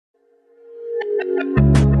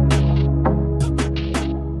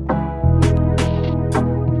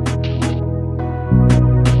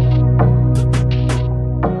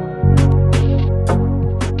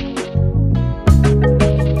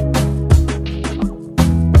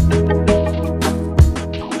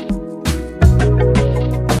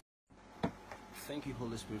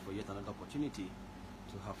opportunity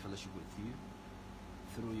to have fellowship with you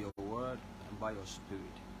through your word and by your spirit.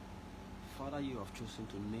 Father, you have chosen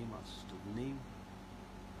to name us,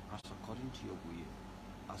 according to your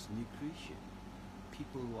will, as new creation,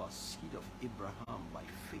 people who are seed of Abraham by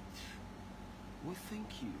faith. We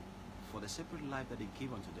thank you for the separate life that they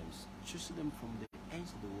gave unto them, choosing them from the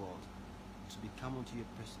ends of the world to become unto you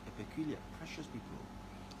a peculiar, precious people,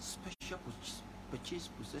 special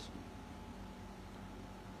purchased possession.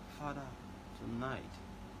 Father, tonight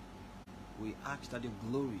we ask that your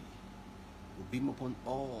glory will beam upon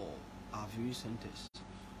all our viewing centers.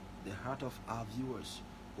 The heart of our viewers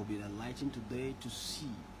will be enlightened today to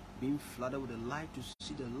see, being flooded with the light to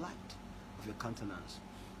see the light of your countenance.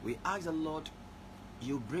 We ask the Lord,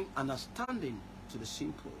 you bring understanding to the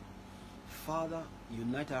simple. Father,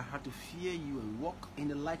 unite our heart to fear you and walk in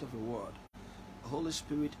the light of your word. Holy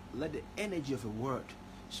Spirit, let the energy of your word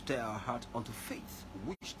stir our heart unto faith,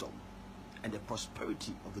 wisdom, and the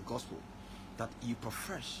prosperity of the gospel that you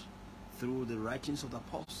profess through the writings of the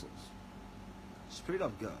apostles. Spirit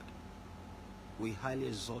of God, we highly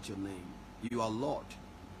exalt your name. You are Lord.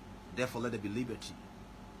 Therefore, let there be liberty.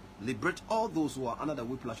 Liberate all those who are under the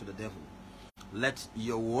whiplash of the devil. Let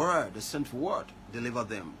your word, the sent word, deliver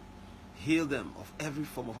them. Heal them of every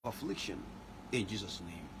form of affliction. In Jesus'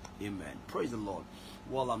 name, amen. Praise the Lord.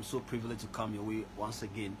 Well, I'm so privileged to come your way once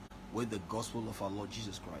again with the gospel of our Lord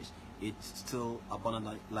Jesus Christ. It's still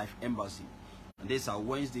Abundant Life Embassy. And this is our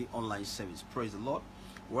Wednesday online service. Praise the Lord.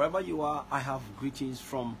 Wherever you are, I have greetings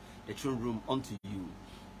from the throne room unto you.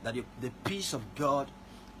 That the peace of God,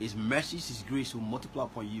 His mercies, His grace will multiply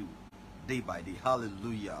upon you day by day.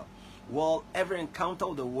 Hallelujah. Well, every encounter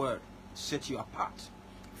with the word sets you apart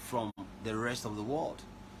from the rest of the world.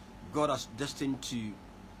 God has destined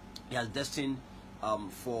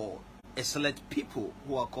for a select people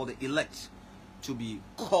who are called the elect to be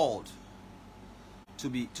called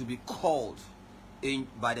in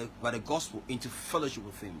by the gospel into fellowship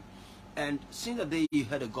with Him. And since the day you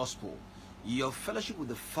heard the gospel, your fellowship with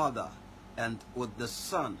the Father and with the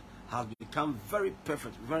Son has become very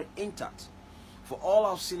perfect, very intact. For all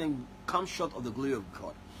have sinned and come short of the glory of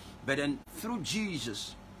God. But then through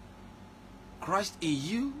Jesus Christ in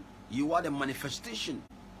you, you are the manifestation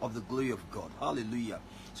of the glory of God. Hallelujah.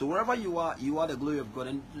 So wherever you are the glory of God.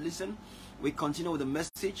 And listen, we continue with the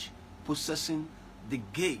message, possessing the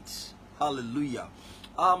gates. Hallelujah.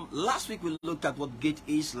 Last week we looked at what gate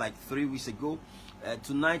is, like 3 weeks ago.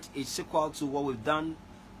 Tonight is sequel to what we've done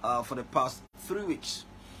for the past 3 weeks.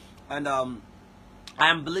 And I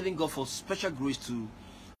am believing God for special grace to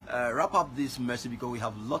wrap up this message, because we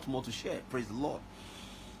have a lot more to share. Praise the Lord.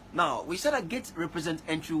 Now, we said that gates represent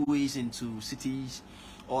entryways into cities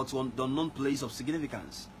or to the unknown place of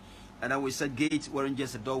significance. And then we said gates weren't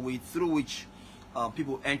just a doorway through which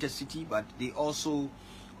people enter city, but they also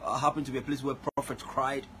happen to be a place where prophets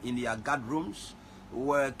cried in their guard rooms,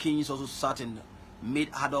 where kings also sat and made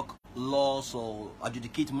ad hoc laws or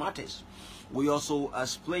adjudicate matters. We also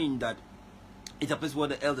explained that it's a place where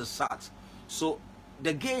the elders sat. So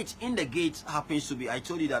the gate, in the gate happens to be, I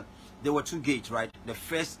told you that there were 2 gates, right? The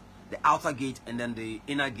first, the outer gate, and then the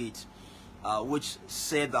inner gate, which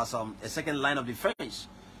served as a second line of defense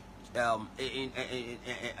at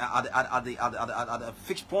the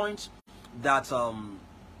fixed point, that's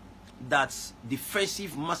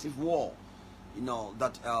defensive, massive wall, you know,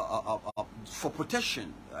 that for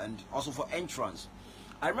protection and also for entrance.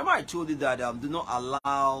 I remember I told you that do not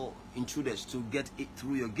allow intruders to get it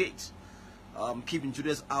through your gate. Keep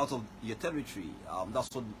intruders out of your territory. That's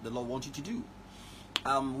what the Lord wants you to do.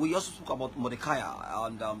 We also spoke about Mordecai,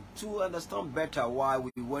 and to understand better why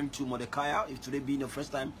we went to Mordecai, if today being the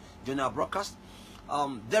first time joining our broadcast,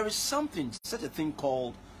 there is such a thing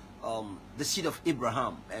called the seed of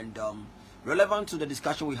Abraham, and relevant to the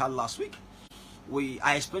discussion we had last week,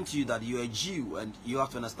 I explained to you that you're a Jew, and you have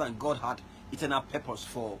to understand God had eternal purpose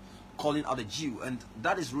for calling out a Jew, and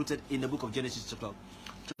that is rooted in the book of Genesis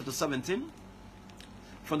chapter 17,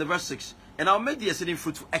 from the verse 6. And I'll make thee exceeding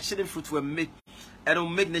fruitful, and I'll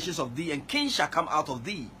make nations of thee, and kings shall come out of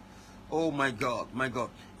thee. Oh my God, my God.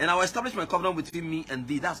 And I will establish my covenant between me and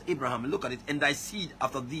thee. That's Abraham. Look at it. And thy seed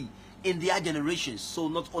after thee in their generations. So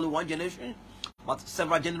not only one generation, but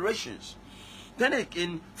several generations. Then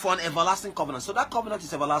again, for an everlasting covenant. So that covenant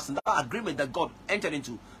is everlasting. That agreement that God entered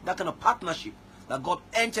into, that kind of partnership that God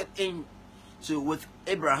entered into with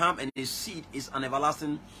Abraham and his seed, is an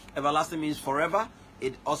everlasting. Everlasting means forever.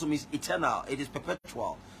 It also means eternal. It is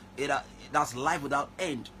perpetual. That's life without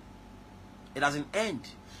end. It doesn't end.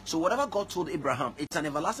 So whatever God told Abraham, it's an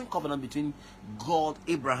everlasting covenant between God,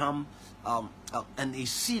 Abraham, and his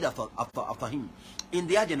seed after him in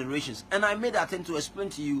their generations. And I made an attempt to explain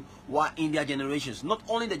to you why in their generations, not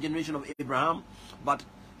only the generation of Abraham, but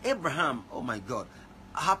Abraham, oh my God,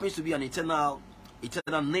 happens to be an eternal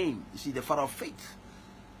name. You see, the father of faith.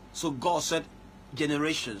 So God said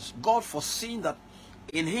generations. God foreseeing that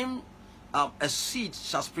in him a seed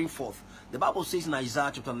shall spring forth. The Bible says in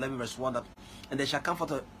Isaiah chapter 11 verse 1 that, and there shall come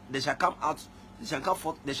forth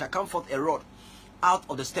a rod out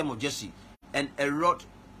of the stem of Jesse, and a rod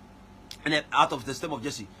out of the stem of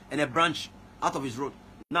Jesse, and a branch out of his root.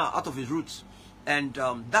 Now out of his roots, and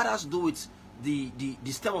that has to do with the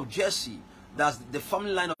stem of Jesse. That's the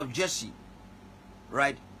family line of Jesse,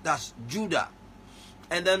 right? That's Judah,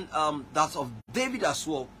 and then that's of David as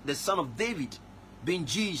well, the son of David, being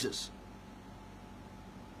Jesus.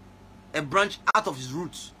 A branch out of his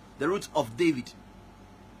roots, the roots of David.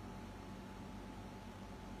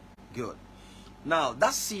 Good. Now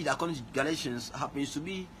that seed, according to Galatians, happens to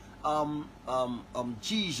be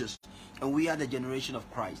Jesus, and we are the generation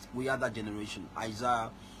of Christ. We are that generation. Isaiah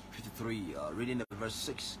 53, reading the verse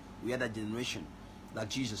 6, we are that generation, that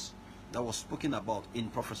Jesus that was spoken about in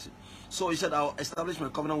prophecy. So he said, I'll establish my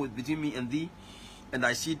covenant between me and thee, and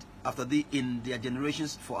thy seed after thee in their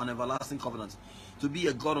generations for an everlasting covenant, to be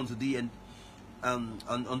a God unto thee, and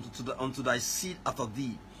unto thy seed after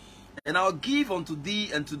thee. And I'll give unto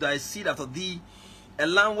thee and to thy seed after thee a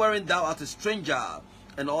land wherein thou art a stranger,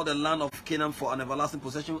 and all the land of Canaan for an everlasting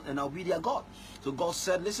possession, and I'll be their God. So God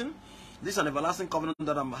said, listen, this is an everlasting covenant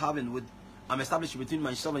that I'm establishing between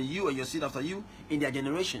myself and you and your seed after you in their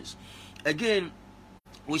generations. Again,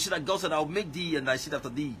 we see that God said, I'll make thee and thy seed after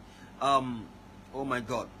thee, oh my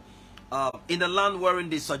God, in the land wherein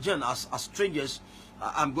they sojourn as strangers.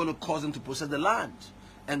 I'm going to cause them to possess the land.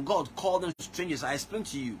 And God called them strangers. I explained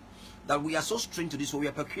to you that we are so strange to this, so we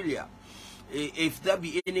are peculiar. If there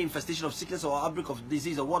be any infestation of sickness or outbreak of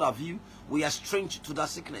disease or what have you, we are strange to that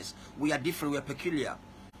sickness. We are different, we are peculiar.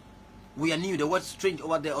 We are new. The word strange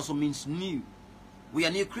over there also means new. We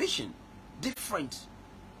are new creation, different.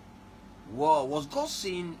 Wow, was God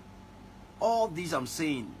saying all these I'm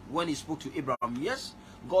saying when he spoke to Abraham? Yes,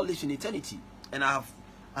 God lives in eternity, and I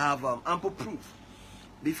have ample proof.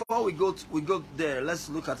 Before we go there, let's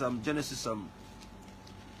look at Genesis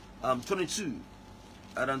 22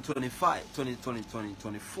 and 25,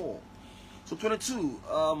 24. So 22,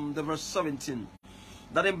 the verse 17.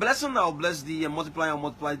 That in blessing I'll bless thee, and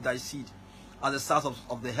multiply thy seed as the stars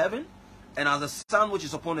of the heaven, and as the sun which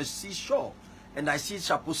is upon the seashore, and thy seed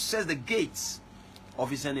shall possess the gates of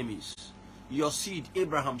his enemies. Your seed,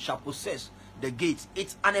 Abraham, shall possess the gates.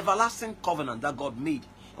 It's an everlasting covenant that God made,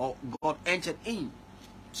 or God entered in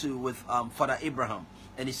to with Father Abraham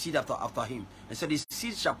and his seed after him, and said his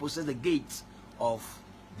seed shall possess the gates of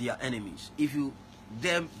their enemies. If you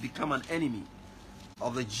then become an enemy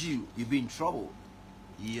of the Jew, you'll be in trouble.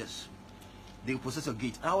 Yes, they will possess your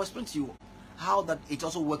gate. And I'll explain to you how that it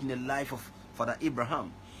also worked in the life of Father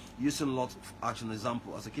Abraham, using Lot as an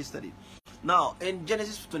example, as a case study. Now in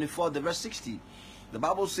Genesis 24, the verse 60, the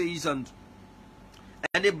Bible says, and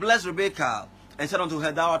they blessed Rebekah and said unto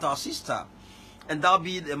her, thou art our sister, and thou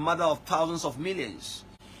be the mother of thousands of millions,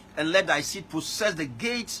 and let thy seed possess the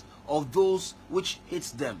gates of those which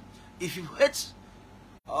hate them. If you hate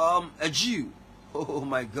a Jew, oh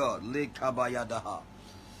my God,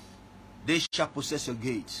 they shall possess your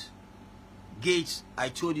gates. Gates, I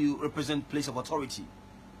told you, represent place of authority.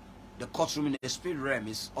 The courtroom in the spirit realm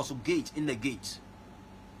is also gate, in the gate.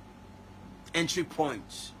 Entry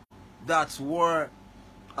point. That's where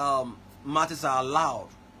matters are allowed.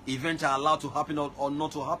 Events are allowed to happen or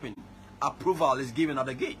not to happen. Approval is given at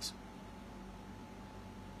the gate.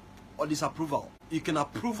 Or disapproval. You can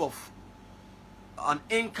approve of an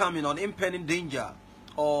incoming or impending danger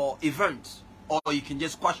or event, or you can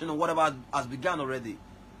just question whatever has begun already,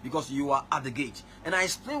 because you are at the gate. And I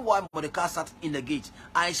explained why Mordecai sat in the gate.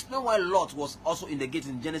 I explained why Lot was also in the gate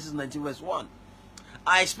in Genesis 19 verse 1.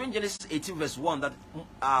 I explained Genesis 18 verse 1 that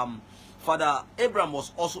Father Abraham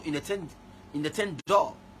was also in the tent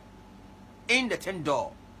door. In the tent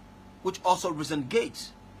door, which also represents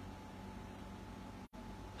gates.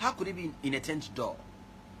 How could he be in a tent door?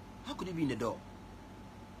 How could he be in the door?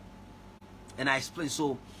 And I explained,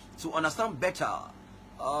 so to understand better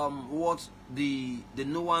what the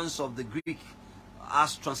nuance of the Greek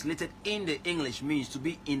as translated in the English means to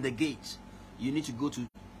be in the gate, you need to go to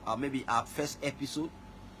maybe our first episode,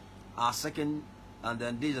 our second, and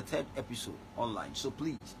then there's a third episode online. So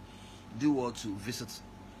please do well to visit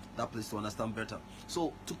that place to understand better.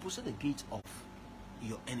 So to possess the gate of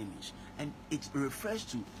your enemies. And it refers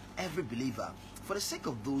to every believer. For the sake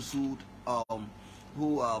of those who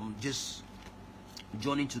just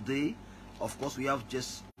joining today, of course we have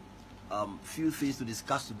just few things to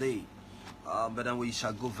discuss today, but then we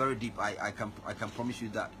shall go very deep. I can promise you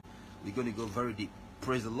that we're going to go very deep.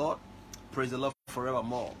 Praise the Lord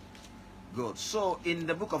forevermore. Good. So in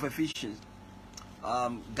the book of Ephesians,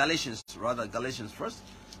 Galatians first,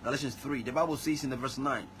 Galatians 3, the Bible says in the verse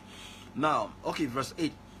 9. Now, okay, verse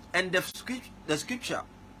 8, and the scripture,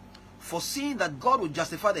 foreseeing that God will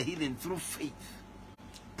justify the heathen through faith,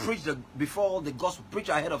 preach before the gospel, preach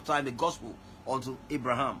ahead of time the gospel unto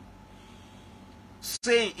Abraham,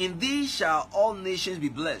 saying, in these shall all nations be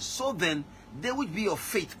blessed. So then, they which be of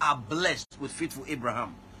faith are blessed with faithful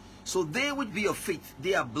Abraham. So they which be of faith,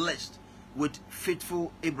 they are blessed with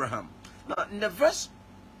faithful Abraham. Now, in the verse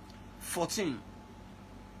 14,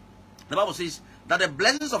 the Bible says that the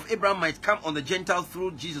blessings of Abraham might come on the Gentiles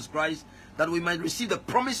through Jesus Christ, that we might receive the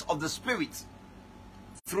promise of the Spirit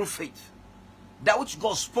through faith. That which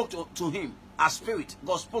God spoke to him as Spirit,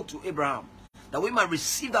 God spoke to Abraham, that we might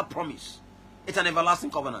receive that promise. It's an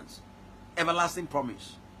everlasting covenant, everlasting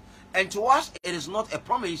promise. And to us, it is not a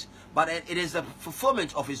promise, but it is a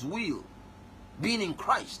fulfillment of his will, being in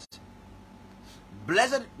Christ.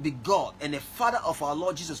 Blessed be God and the Father of our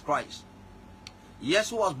Lord Jesus Christ.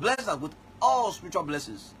 Yes, who has blessed us with all spiritual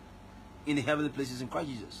blessings in the heavenly places in Christ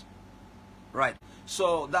Jesus. Right.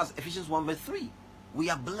 So that's Ephesians 1 verse 3. We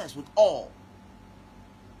are blessed with all.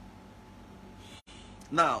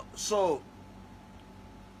 Now, so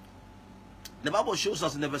the Bible shows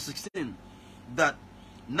us in the verse 16 that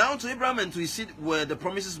now to Abraham and to his seed were the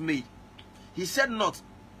promises made. He said not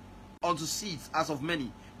unto seeds as of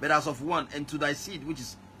many, but as of one, and to thy seed which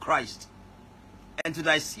is Christ. And to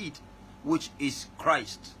thy seed which is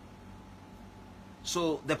Christ.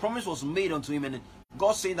 So the promise was made unto him, and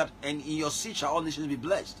God saying that, and in your seed shall all nations be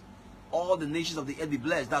blessed. All the nations of the earth be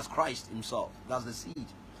blessed. That's Christ himself. That's the seed.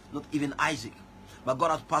 Not even Isaac. But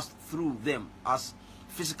God has passed through them as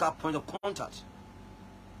physical point of contact,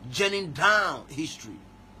 journeying down history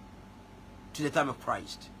to the time of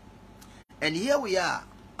Christ. And here we are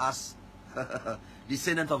as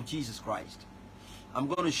descendant of Jesus Christ. I'm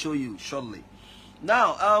going to show you shortly.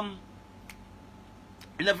 Now,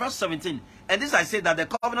 in the verse 17, and this I say that the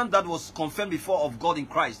covenant that was confirmed before of God in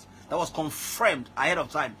Christ, that was confirmed ahead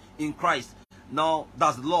of time in Christ, now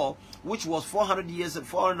that's the law, which was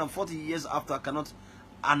 440 years after, cannot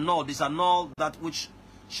annul, disannul that which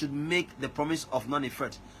should make the promise of none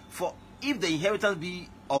effect. For if the inheritance be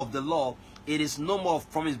of the law, it is no more of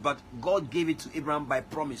promise, but God gave it to Abraham by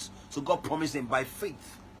promise. So God promised him by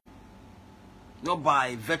faith, not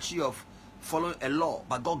by virtue of following a law,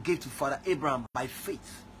 but God gave to Father Abraham by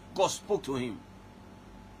faith. God spoke to him,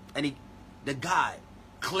 and the guy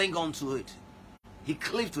clung on to it. He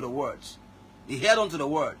cleaved to the words. He held on to the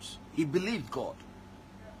words. He believed God.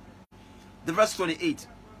 The verse 28.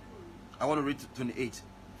 I want to read 28.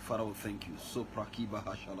 Father, we thank you. So prakiba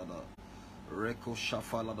hashalada. Reko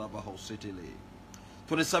shafalada bahosetele.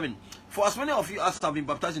 27. For as many of you as have been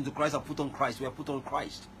baptized into Christ have put on Christ. We have put on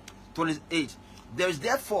Christ. 28. There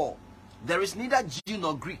is neither Jew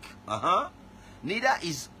nor Greek. There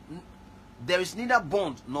is neither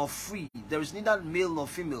bond nor free. There is neither male nor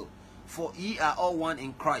female. For ye are all one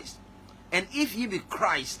in Christ. And if ye be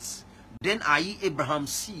Christ's, then are ye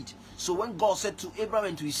Abraham's seed. So when God said to Abraham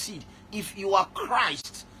and to his seed, if you are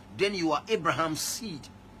Christ, then you are Abraham's seed,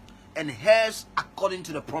 and heirs according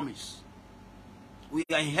to the promise. We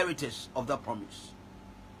are inheritors of that promise.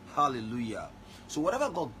 Hallelujah. So whatever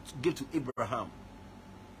God gave to Abraham,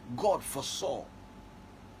 God foresaw.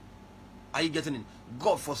 Are you getting it?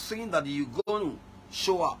 God foreseeing that you're going to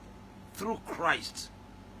show up through Christ,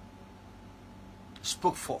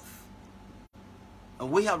 spoke forth.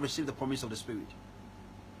 And we have received the promise of the Spirit.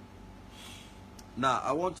 Now,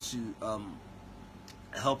 I want to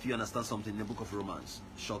help you understand something in the book of Romans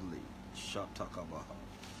shortly. Shatakabaha.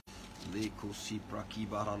 Leko si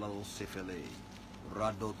prakibara la sefele.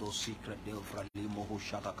 Rado do secret de fralimo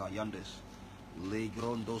shataka yandes. Le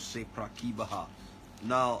grondo se prakibaha.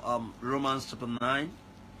 Now, Romans chapter 9,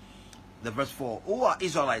 the verse 4. Who are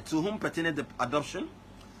Israelites, to whom pertained the adoption?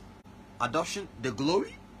 Adoption, the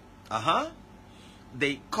glory,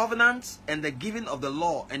 the covenant and the giving of the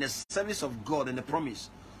law and the service of God and the promise.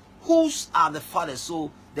 Whose are the fathers?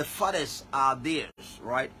 So the fathers are theirs,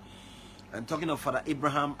 right? I'm talking of Father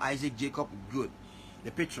Abraham, Isaac, Jacob, good,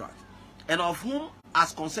 the patriarch. And of whom,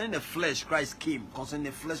 as concerning the flesh, Christ came. Concerning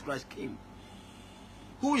the flesh, Christ came.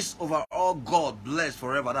 Who is over all God, blessed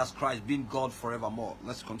forever. That's Christ, being God forevermore.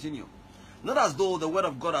 Let's continue. Not as though the word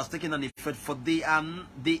of God has taken an effect, for they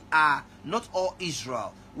are not all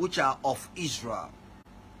Israel, which are of Israel.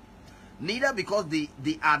 Neither because they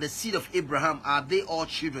are the seed of Abraham are they all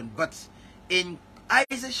children, but in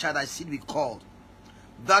Isaac shall thy seed be called.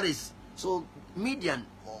 That is, so Midian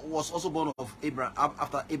was also born of Abraham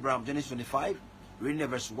after Abraham. Genesis 25, reading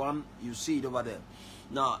verse 1, you see it over there.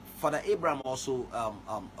 Now, Father Abraham also,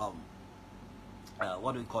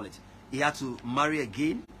 what do we call it? He had to marry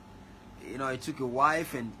again. You know, he took a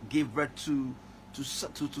wife and gave birth to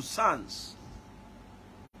sons.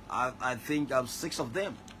 I think 6 of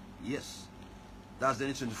them. Yes, that's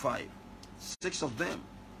Genesis 25. 6 of them.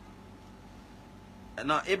 And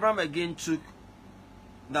now Abraham again took,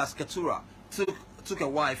 that's Keturah, took a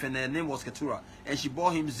wife, and her name was Keturah, and she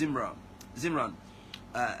bore him Zimran,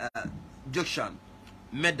 Jokshan,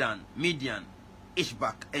 Medan, Midian,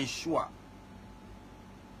 Ishbak, and Shua.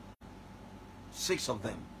 6 of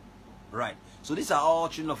them. Right. So these are all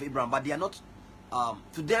children of Abraham, but they are not,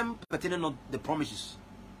 to them pertaining not the promises,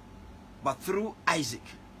 but through Isaac.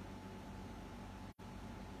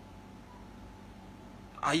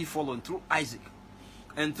 Are you following? Through Isaac.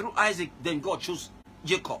 And through Isaac, then God chose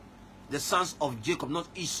Jacob, the sons of Jacob, not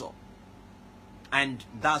Esau. And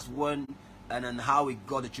that's when, and then how we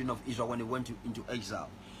got the children of Israel when they went into exile.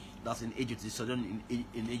 That's in Egypt. They sojourned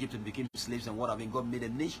in Egypt and became slaves and what have been. God made a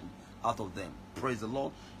nation out of them. Praise the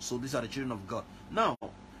Lord. So these are the children of God. Now,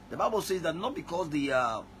 the Bible says that not because the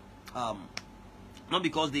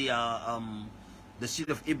seed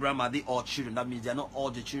of Abraham are they all children. That means they are not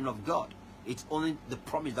all the children of God. It's only the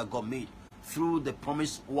promise that God made through the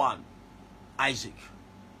promised one, Isaac.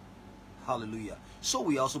 Hallelujah. So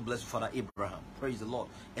we also bless Father Abraham. Praise the Lord.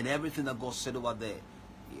 And everything that God said over there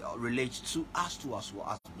relates to us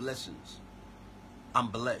as blessings. I'm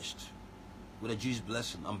blessed with a Jewish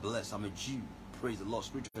blessing. I'm blessed. I'm a Jew. Praise the Lord.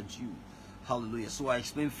 Spiritual Jew. Hallelujah. So I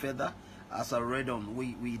explain further as I read on.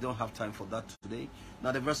 We don't have time for that today.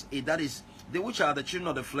 Now the verse 8, that is, they which are the children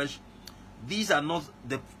of the flesh, these are not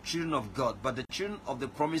the children of God, but the children of the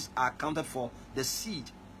promise are counted for the seed.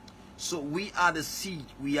 So we are the seed.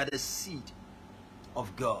 We are the seed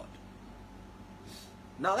of God.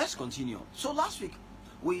 Now let's continue. So last week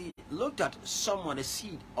we looked at someone, the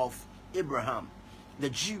seed of Abraham, the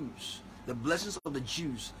Jews, the blessings of the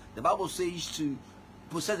Jews. The Bible says to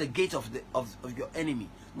possess the gate of your enemy.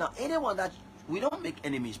 Now anyone that, we don't make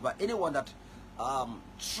enemies, but anyone that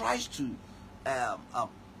tries to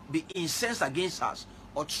be incensed against us,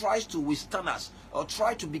 or tries to withstand us, or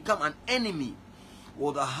try to become an enemy,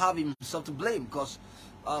 will have himself to blame, because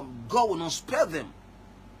God will not spare them.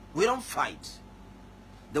 We don't fight.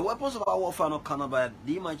 The weapons of our warfare are not carnal, but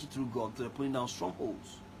the mighty through God to the pulling down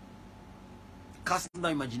strongholds, casting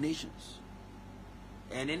down imaginations,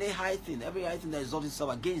 and any high thing, every high thing that exalts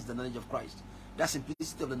itself against the knowledge of Christ. That's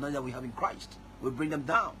simplicity of the knowledge that we have in Christ. We bring them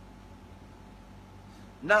down.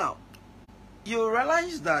 Now, you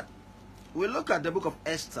realize that we look at the book of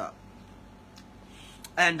Esther,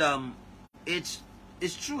 and it's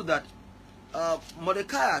true that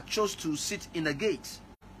Mordecai chose to sit in the gate.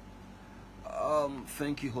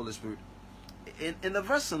 Thank you, Holy Spirit. In the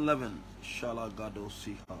verse 11, in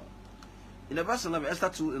the verse 11, Esther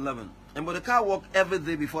 2:11, and Mordecai walked every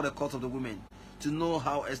day before the court of the women to know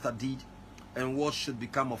how Esther did and what should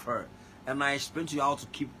become of her. And I explained to you how to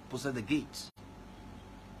possess the gates.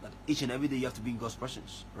 That each and every day you have to be in God's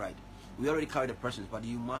presence, right? We already carry the presence, but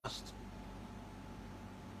you must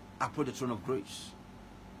approach the throne of grace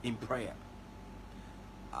in prayer.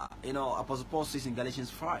 You know, Apostle Paul says in Galatians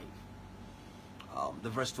 5, the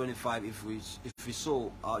verse 25, if we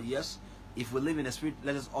so, yes, if we live in the Spirit,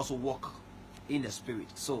 let us also walk in the Spirit.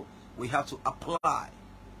 So we have to apply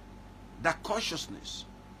that consciousness.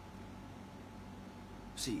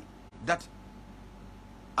 See, that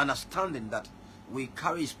understanding that we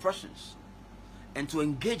carry His presence, and to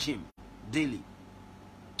engage Him daily.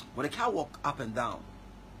 When a car walk up and down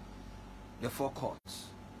the four courts,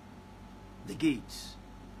 the gates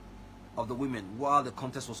of the women, while the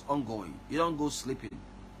contest was ongoing, you don't go sleeping.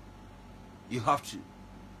 You have to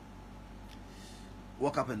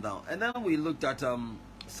walk up and down. And then we looked at some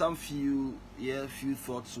few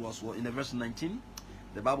thoughts was in the verse 19.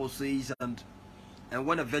 The Bible says, and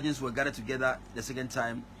when the virgins were gathered together the second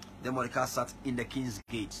time, then Mordecai sat in the king's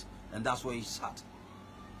gate, and that's where he sat.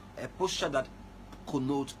 A posture that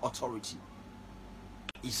connotes authority.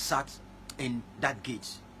 He sat in that gate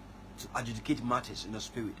to adjudicate matters in the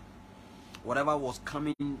spirit. Whatever was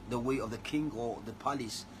coming the way of the king or the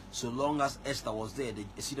palace, so long as Esther was there, the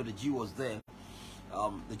seed of the Jew was there,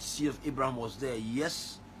 the seed of Abraham was there,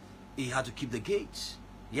 yes, he had to keep the gates.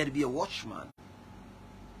 He had to be a watchman.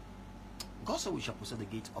 God said we shall possess the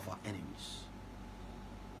gate of our enemies.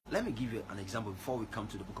 Let me give you an example before we come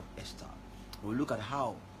to the book of Esther. We look at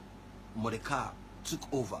how Mordecai took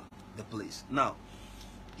over the place. Now,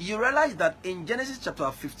 you realize that in Genesis chapter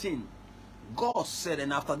 15, God said,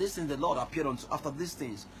 and after these things the Lord appeared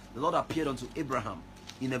unto Abraham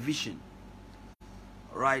in a vision.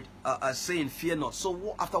 Right? Saying, fear not.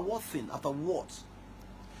 So after what thing? After what?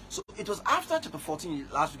 So it was after chapter 14,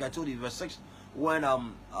 last week I told you, verse 6, when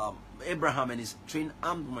Abraham and his trained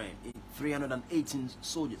armed men, 318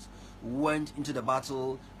 soldiers, went into the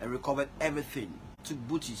battle and recovered everything, took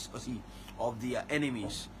booty of their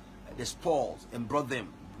enemies, the spoils, and brought them,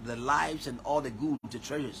 the lives and all the goods, the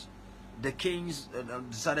treasures. The kings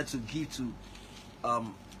decided to give to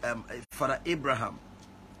Father Abraham.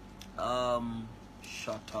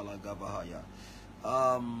 Shatala Gabahaya.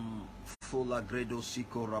 Fula Gredo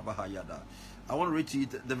Siko Rabahayada. I want to read to you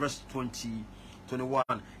the verse 21.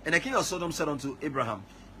 And the king of Sodom said unto Abraham,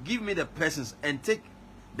 give me the persons and take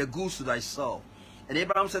the goods to thyself. And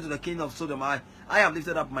Abraham said to the king of Sodom, I have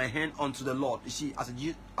lifted up my hand unto the Lord. You see, as a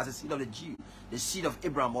Jew, as a seed of the Jew, the seed of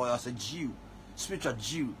Abraham, or as a Jew, spiritual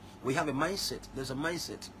Jew, we have a mindset. There's a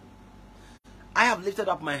mindset. I have lifted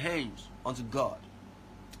up my hands unto God.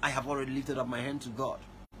 I have already lifted up my hand to God.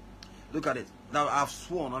 Look at it. Now I have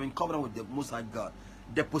sworn, I'm in covenant with the Most High God,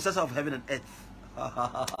 the possessor of heaven and earth.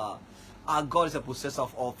 Our God is the possessor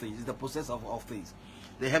of all things. He's the possessor of all things.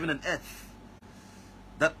 The heaven and earth.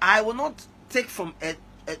 That I will not take from a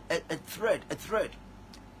thread,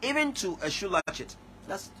 even to a shoe latchet.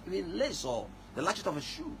 That's even lace or the latchet of a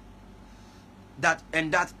shoe. That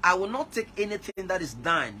I will not take anything that is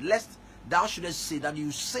thine, lest thou shouldest say that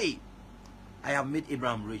you say, I have made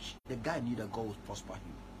Abraham rich. The guy knew that God would prosper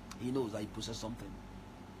him. He knows that he possessed something.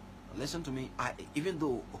 Listen to me. Even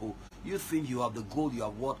though you think you have the gold, you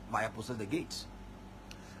have what? I possess the gates.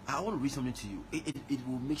 I want to read something to you. It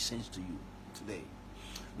will make sense to you today.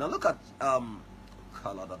 Now look at from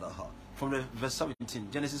the verse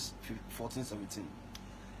 17, Genesis 14:17.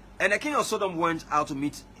 And the king of Sodom went out to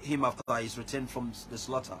meet him after his return from the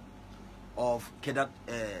slaughter of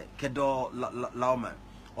Kedorlaomer,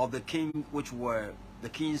 of the king which were the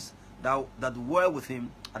kings that were with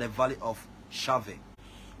him at the valley of Shaveh,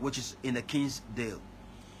 which is in the king's dale.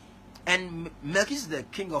 And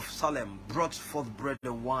Melchizedek, king of Salem, brought forth bread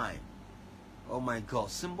and wine. Oh my God,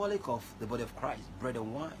 symbolic of the body of Christ, bread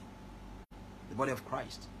and wine. The body of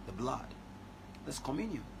Christ, the blood. That's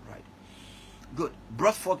communion, right? Good.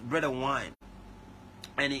 Brought forth bread and wine.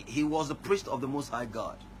 And he was the priest of the Most High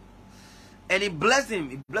God. And he blessed him,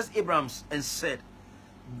 he blessed Abraham and said,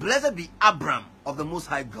 blessed be Abram of the Most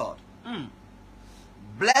High God.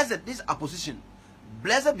 Blessed, this is a position.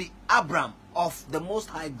 Blessed be Abram of the Most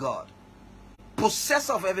High God,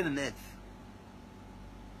 possessor of heaven and earth.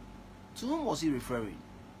 To whom was he referring?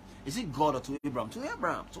 Is it God or to Abraham? To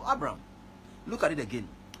Abraham. To Abram. Look at it again.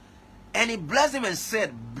 And he blessed him and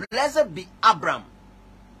said, blessed be Abram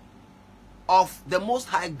of the Most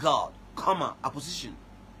High God, comma, a position,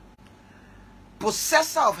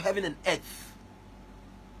 possessor of heaven and earth.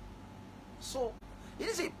 So, it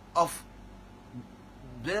is of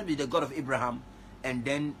blessed be the God of Abraham, and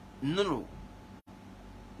then no.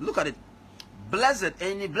 Look at it. Blessed,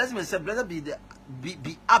 and he blessed him and said, blessed be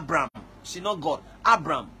Abram. See, not God.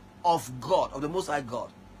 Abram of God, of the Most High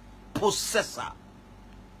God, possessor.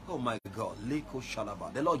 Oh my God. Leko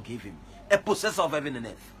Shalaba. The Lord gave him a possessor of heaven and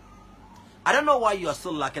earth. I don't know why you are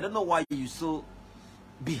so lucky. I don't know why you're so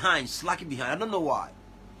behind, slacking behind. I don't know why.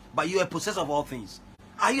 But you are a possessor of all things.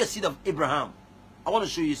 Are you a seed of Abraham? I want to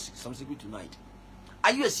show you some secret tonight.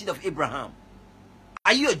 Are you a seed of Abraham?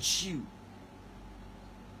 Are you a Jew?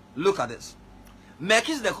 Look at this.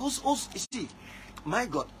 Melchizedek, who's you see, my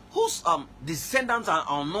God, whose descendants are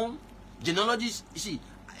unknown, genealogies, you see,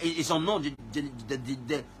 it's unknown.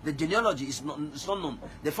 The genealogy is not known.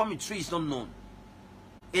 The family tree is not known.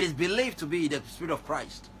 It is believed to be the Spirit of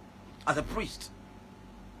Christ as a priest.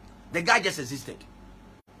 The guy just existed.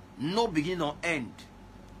 No beginning or end.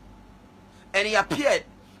 And he appeared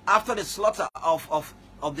after the slaughter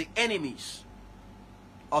of the enemies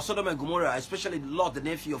of Sodom and Gomorrah, especially Lot, the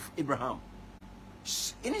nephew of Abraham.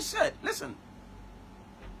 And he said, listen,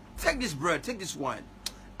 take this bread, take this wine.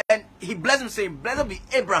 And he blessed him, saying, blessed be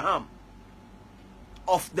Abraham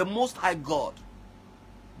of the Most High God.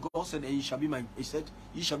 God said, and you shall be my, he said,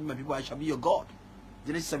 you shall be my people, I shall be your God.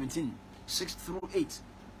 Genesis 17, 6-8.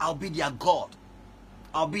 I'll be their God.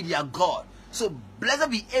 I'll be their God. So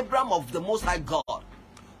blessed be Abraham of the Most High God,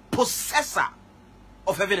 possessor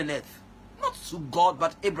of heaven and earth. Not to God,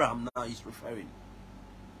 but Abraham now he's referring.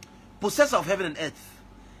 Possessor of heaven and earth.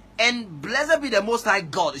 And blessed be the Most High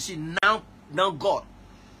God. You see, now now God,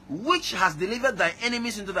 which has delivered thy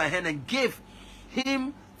enemies into thy hand and gave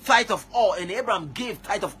him tithe of all, and Abraham gave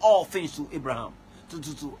tithe of all things to Abraham,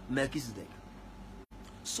 to Melchizedek.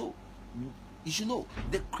 So you should know,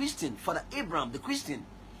 the Christian, Father Abraham, the Christian,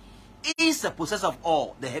 is the possessor of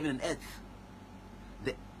all, the heaven and earth.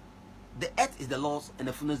 The earth is the Lord's and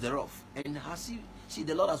the fullness thereof. And see,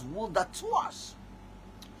 the Lord has willed that to us.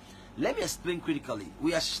 Let me explain critically.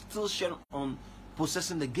 We are still sharing on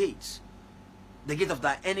possessing the gates. The gate of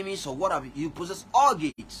thy enemies, or what have you. You possess all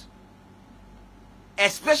gates.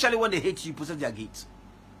 Especially when they hate you, possess their gates.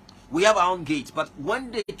 We have our own gates, but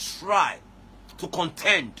when they try to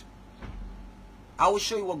contend, I will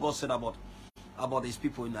show you what God said about these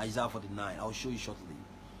people in Isaiah 49. I will show you shortly.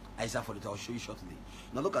 Isaiah 42, I will show you shortly.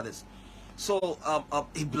 Now look at this. So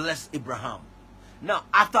he blessed Abraham. Now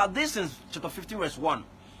after this, in chapter 15 verse 1,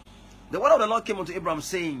 the word of the Lord came unto Abraham,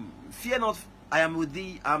 saying, fear not, I am with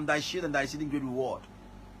thee, I am thy shield and thy exceeding great reward.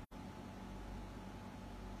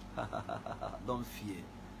 Don't fear.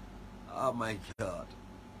 Oh my God.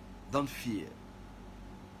 Don't fear.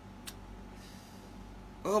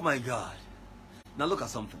 Oh my God. Now look at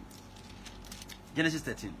something. Genesis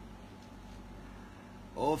 13.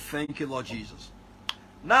 Oh, thank you, Lord Jesus.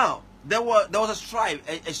 Now there was a strife,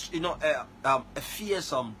 a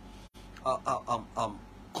fierce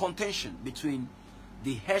contention between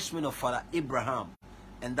the herdsmen of Father Abraham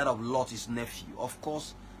and that of Lot, his nephew. Of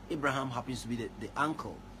course, Abraham happens to be the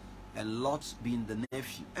uncle, and Lot being the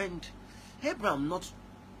nephew. And Abraham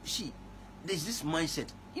there's this mindset.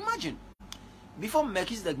 Imagine, before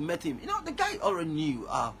Melchizedek met him, the guy already knew,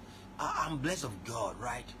 I'm blessed of God,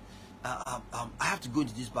 right? I have to go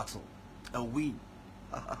into this battle and win.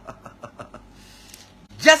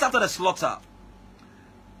 Just after the slaughter,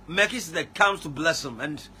 Melchizedek comes to bless him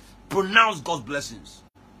and pronounce God's blessings.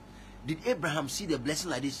 Did Abraham see the blessing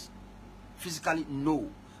like this? Physically, no.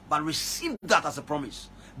 But received that as a promise.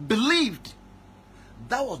 Believed.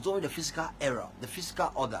 That was during the physical era, the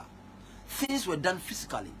physical order. Things were done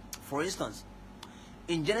physically. For instance,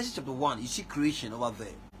 in Genesis chapter 1, you see creation over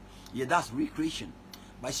there. Yeah, that's recreation.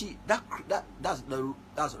 But see,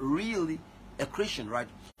 that's really a creation, right?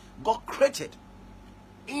 God created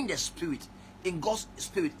in the spirit, in God's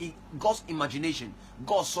spirit, in God's imagination.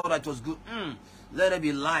 God saw that it was good. Let there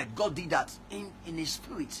be light. God did that in his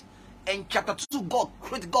spirit. And chapter 2, God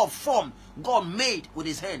created, God formed, God made with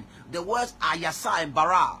his hand. The words are Yasa and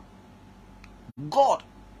Bara. God,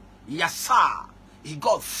 Yasa,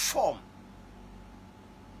 God formed.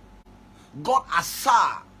 God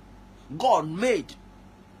Asa, God made.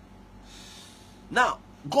 Now,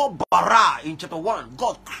 God bara in chapter 1,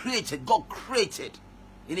 God created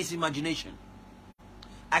in his imagination.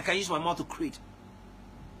 I can use my mouth to create.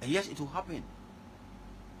 And yes, it will happen.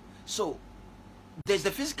 So, there's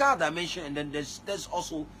the physical dimension, and then there's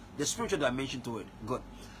also the spiritual dimension to it. Good.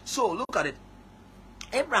 So, look at it.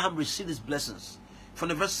 Abraham received his blessings from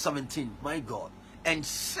the verse 17, my God, and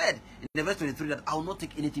said in the verse 23 that I will not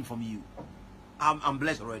take anything from you. I'm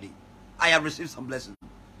blessed already. I have received some blessings.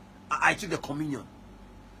 I took the communion,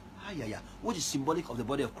 which is symbolic of the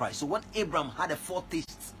body of Christ. So when Abraham had a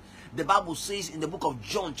foretaste, the Bible says in the book of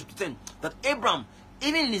John chapter 10 that Abraham,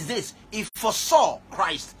 even in his days, he foresaw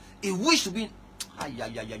Christ. He wished to be.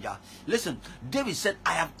 Listen, David said,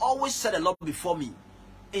 I have always set a Lord before me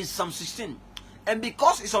in Psalm 16, and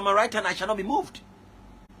because it's on my right hand, I shall not be moved.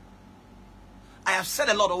 I have set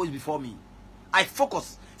the Lord always before me. I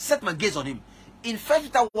focus, set my gaze on him. In 1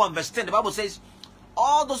 Peter 1 verse 10, the Bible says,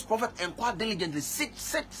 all those prophets inquire diligently,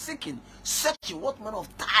 seeking, searching what manner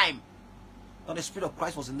of time that the Spirit of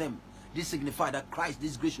Christ was in them. This signified that Christ,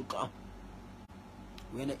 this grace should come.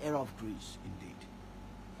 We're in the era of grace, indeed.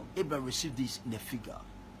 Abraham received this in a figure.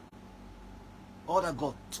 All that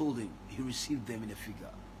God told him, he received them in a figure.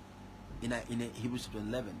 In Hebrews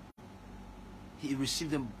 11, he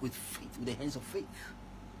received them with faith, with the hands of faith.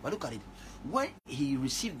 But look at it. When he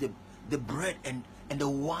received the bread and the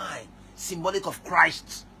wine, symbolic of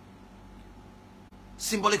Christ.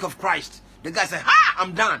 Symbolic of Christ. The guy said,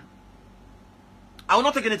 I'm done. I will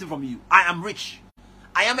not take anything from you. I am rich.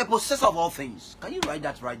 I am a possessor of all things. Can you write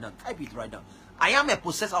that right now? Type it right now. I am a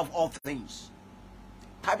possessor of all things.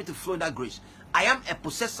 Type it to flow in that grace. I am a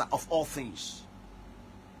possessor of all things.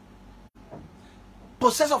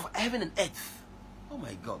 Possessor of heaven and earth. Oh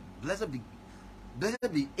my God. Blessed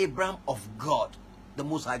be Abraham of God, the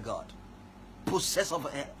Most High God. Possessor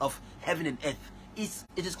of heaven and earth.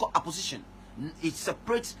 It is called apposition. It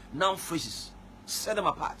separates noun phrases. Set them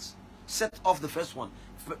apart. Set off the first one.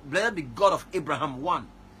 Blessed be God of Abraham. 1.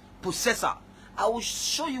 Possessor. I will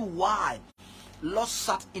show you why Lot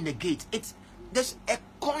sat in the gate. There's a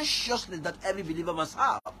consciousness that every believer must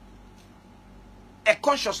have. A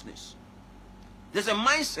consciousness. There's a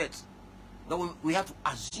mindset that we have to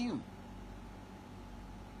assume.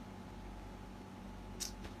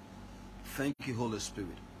 Thank you, Holy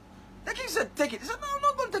Spirit. The king said, take it. He said, no, I'm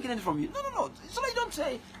not going to take anything from you. No, no, no. So you don't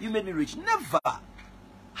say you made me rich. Never.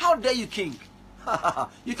 How dare you, king?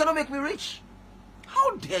 You cannot make me rich.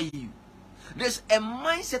 How dare you? There's a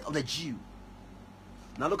mindset of the Jew.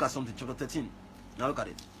 Now look at something, chapter 13. Now look at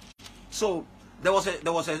it. So there was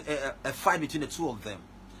a fight between the two of them.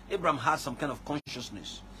 Abraham had some kind of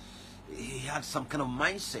consciousness. He had some kind of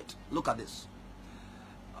mindset. Look at this.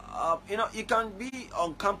 You know, you can be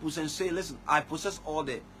on campus and say, listen, I possess all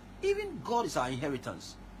the... Even God is our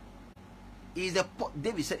inheritance.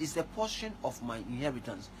 David said, it's the portion of my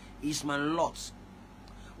inheritance. It's my lot.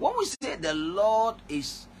 When we say the Lord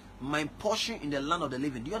is my portion in the land of the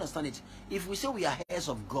living, do you understand it? If we say we are heirs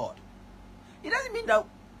of God, it doesn't mean that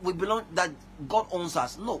we belong, that God owns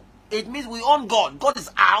us. No. It means we own God. God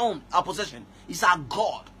is our own, our possession. It's our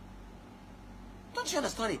God. Don't you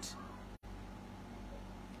understand it?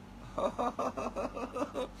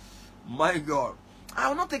 My God. I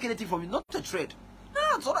will not take anything from you, not a trade.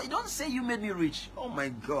 No, so that you don't say you made me rich. Oh my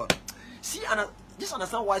God. See, and just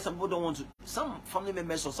understand why some people don't want to, some family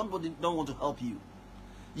members or somebody don't want to help you.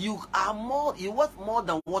 You are more, you're worth more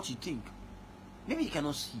than what you think. Maybe you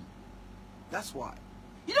cannot see. That's why.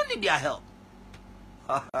 You don't need their help.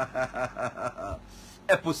 A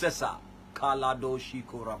possessor.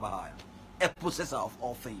 Kaladoshiko Rabahaya. A possessor of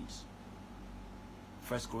all things.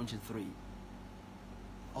 1 Corinthians 3.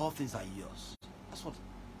 All things are yours. That's what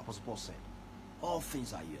Apostle Paul said. All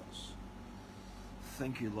things are yours.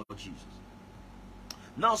 Thank you, Lord Jesus.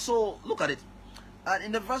 Now, so look at it. And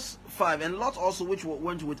in the verse 5, and Lot also, which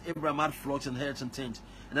went with Abraham, had flocks and herds and tents,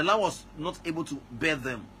 and the land was not able to bear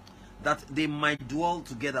them, that they might dwell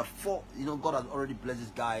together. For you know, God has already blessed this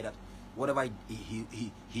guy that whatever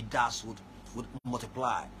he does would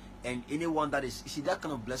multiply. And anyone that is, see, that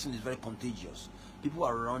kind of blessing is very contagious. People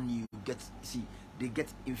around you get, see, they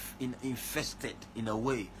get infested in a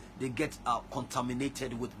way. They get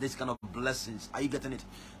contaminated with this kind of blessings. Are you getting it?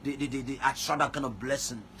 They attract that kind of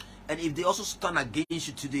blessing. And if they also stand against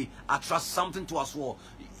you today, attract something to us all.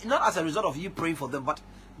 Not as a result of you praying for them, but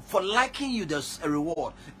for liking you, there's a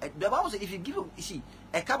reward. The Bible says, if you give, you see,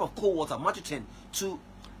 a cup of cold water, Matthew 10, to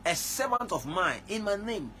a servant of mine in my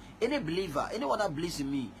name, any believer, anyone that believes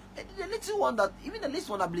in me, the little one that, even the least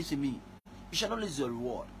one that believes in me, you shall not lose your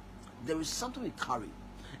reward. There is something we carry.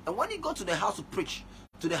 And when you go to the house to preach,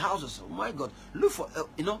 to the houses, oh my God, look for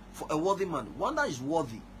for a worthy man, one that is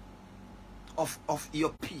worthy of your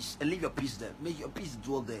peace, and leave your peace there. Make your peace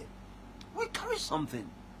dwell there. We carry something.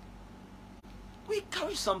 We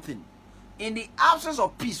carry something. In the absence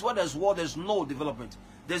of peace, where there's war, there's no development.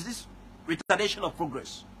 There's this retardation of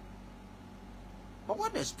progress. But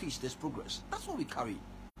when there's peace, there's progress. That's what we carry.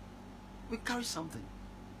 We carry something.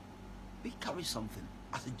 We carry something.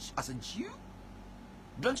 As a Jew,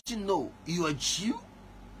 don't you know you're a Jew?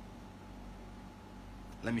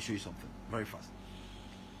 Let me show you something very fast.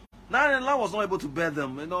 Now the land was not able to bear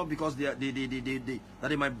them, you know, because that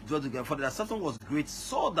they might dwell together. For their substance was great,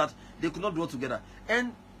 so that they could not dwell together.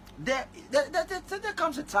 And there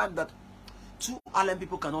comes a time that two island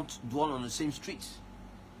people cannot dwell on the same street.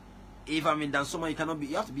 If I'm in Dansoma, you cannot be.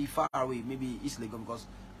 You have to be far away, maybe East Lagos, because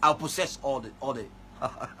I'll possess all the.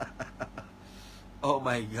 Oh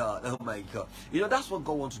my God, oh my God. You know, that's what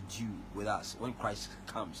God wants to do with us when Christ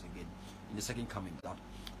comes again in the second coming. That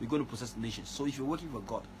we're going to possess nations. So if you're working for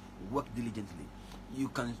God, work diligently. You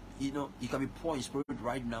can, you know, you can be poor in spirit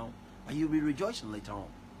right now, and you'll be rejoicing later on.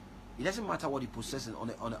 It doesn't matter what you possess on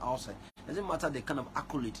the outside. It doesn't matter the kind of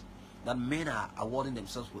accolade that men are awarding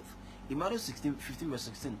themselves with. In Matthew 15 verse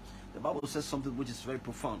 16, the Bible says something which is very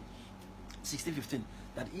profound. 16:15,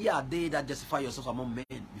 that ye are they that justify yourselves among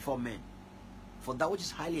men, before men. For that which is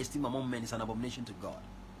highly esteemed among men is an abomination to God.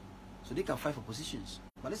 So they can fight for positions.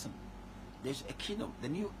 But listen, there's a kingdom, the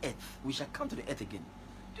new earth. We shall come to the earth again.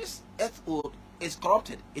 This earth is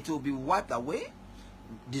corrupted. It will be wiped away,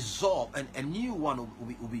 dissolved, and a new one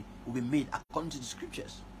will be made according to the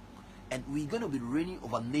scriptures. And we're going to be reigning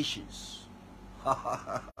over nations.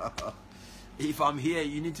 If I'm here,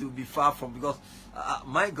 you need to be far from, because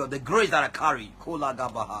my God, the grace that I carry,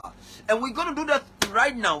 and we're going to do that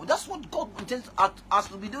right now. That's what God intends us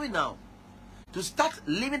to be doing now, to start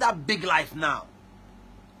living that big life now.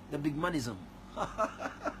 The big manism.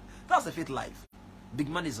 That's the faith life. Big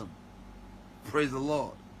manism. Praise the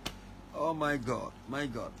Lord. Oh my God, my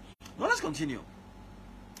God. Now let's continue.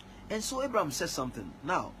 And so Abraham says something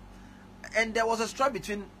now, and there was a strife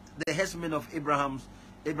between the herdsmen of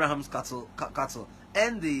Abraham's cattle,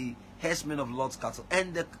 and the herdsmen of Lot's cattle,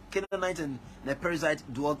 and the Canaanite and the Perizzite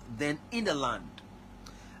dwelt then in the land.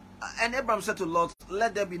 And Abraham said to Lot,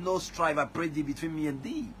 let there be no strife, I pray thee, between me and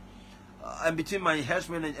thee, and between my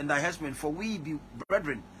herdsmen and thy herdsmen, for we be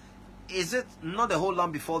brethren. Is it not the whole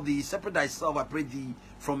land before thee? Separate thyself, I pray thee,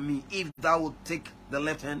 from me. If thou wilt take the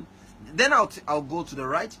left hand, then I'll go to the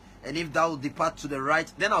right, and if thou depart to the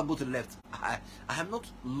right, then I'll go to the left. I am not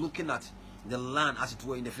looking at the land as it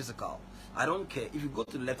were in the physical. I don't care. If you go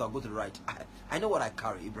to the left, I'll go to the right. I know what I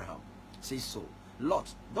carry. Abraham says so.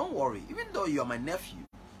 Lot, don't worry. Even though you are my nephew,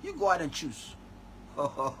 you go ahead and choose.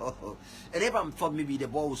 And Abraham thought maybe the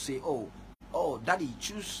boy would say, oh, daddy,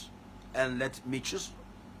 choose and let me choose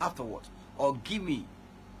afterwards, or give me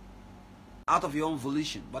out of your own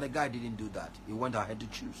volition. But the guy didn't do that. He went ahead to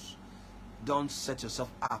choose. Don't set yourself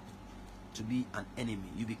up to be an enemy.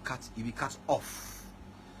 You'll be cut off.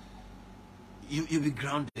 You'll be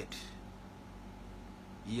grounded.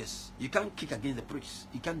 Yes, you can't kick against the pricks.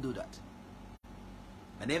 You can't do that.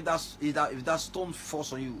 And if that stone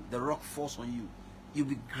falls on you, the rock falls on you, you'll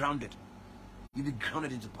be grounded. You'll be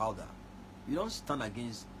grounded into powder. You don't stand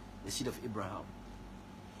against the seed of Abraham.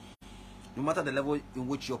 No matter the level in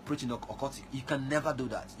which you're preaching occultic, you can never do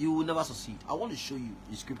that. You will never succeed. I want to show you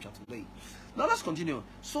in scripture today. Now let's continue.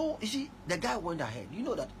 So you see, the guy went ahead. You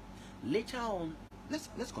know that later on.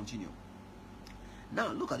 Let's continue.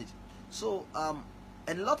 Now look at it. So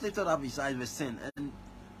and Lot lifted up his eyes, verse 10, and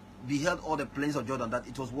beheld all the plains of Jordan, that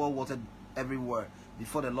it was well watered everywhere,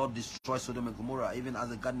 before the Lord destroyed Sodom and Gomorrah, even as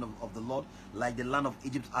the garden of the Lord, like the land of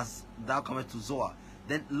Egypt, as thou comest to Zoar.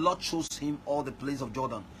 Then Lot chose him all the plains of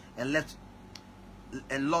Jordan, and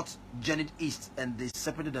Lot journeyed east, and they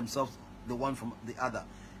separated themselves the one from the other.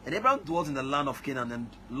 And Abraham dwelt in the land of Canaan, and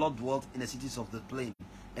Lot dwelt in the cities of the plain,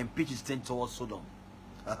 and pitched his tent towards Sodom.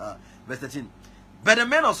 Verse 13. But the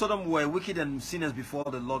men of Sodom were wicked and sinners before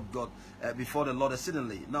the Lord God, before the Lord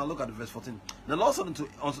exceedingly. Now look at verse 14. The Lord said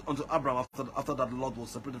unto Abraham, after that the Lord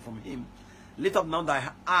was separated from him, lift up now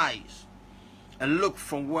thy eyes and look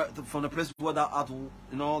from the place where thou art. You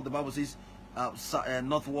know, the Bible says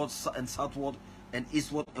northward and southward and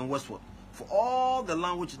eastward and westward. For all the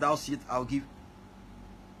land which thou seest, I'll give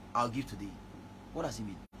to thee. What does it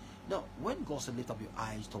mean? Now, when God said lift up your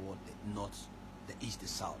eyes toward the north, the east, the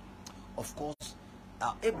south, of course,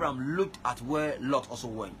 Abraham looked at where Lot also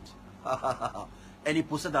went. And he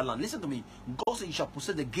possessed that land. Listen to me. God said you shall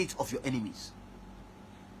possess the gates of your enemies.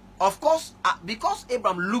 Of course, because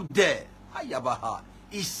Abraham looked there,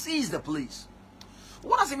 he sees the place.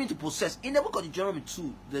 What does it mean to possess? In the book of Deuteronomy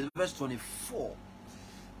 2, the verse 24.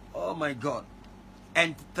 Oh my God.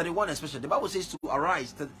 And 31 especially. The Bible says to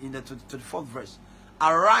arise in the 24th verse.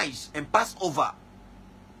 Arise and pass over.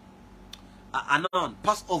 Anon,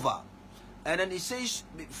 pass over. And then he says,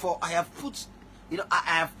 for I have put, I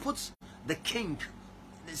have put the king,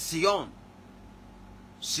 Sion,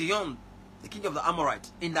 the king of the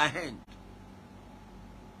Amorites, in thy hand,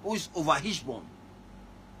 who is over Heshbon.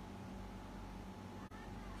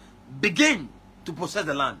 Begin to possess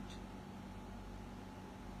the land.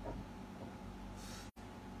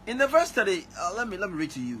 In the verse 30, let me read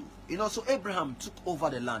to you. So Abraham took over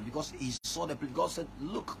the land because he saw the place. God said,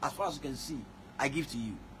 look, as far as you can see, I give to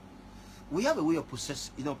you. We have a way of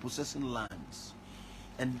possessing lands.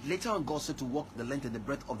 And later on, God said to walk the length and the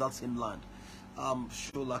breadth of that same land.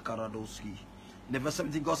 Shola Karadowski. In the verse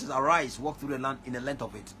 17, God says, arise, walk through the land in the length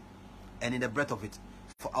of it and in the breadth of it,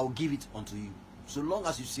 for I will give it unto you. So long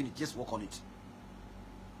as you've seen it, just walk on it.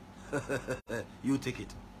 You take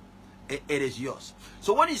it. It is yours.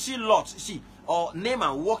 So when you see Lot, or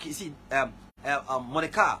Naaman walking,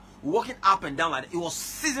 Mordecai walking up and down like that, it was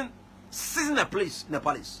seizing a place in the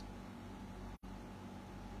palace.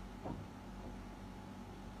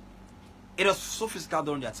 It was so physical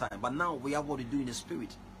during their time, but now we have what we do in the spirit.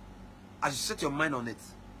 As you set your mind on it,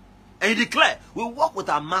 and you declare, we walk with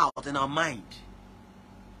our mouth and our mind.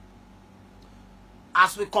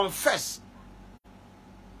 As we confess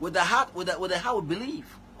with the heart, with the heart we believe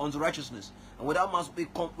unto righteousness, and with our mouth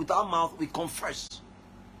we confess,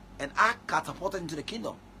 and are catapulted into the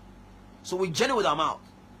kingdom. So we journey with our mouth.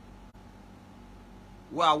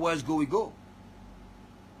 Where our words go, we go.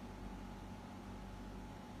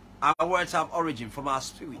 Our words have origin from our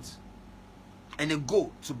spirit, and they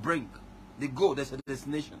go to bring. They go. There's a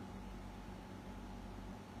destination.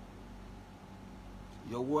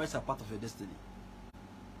 Your words are part of your destiny.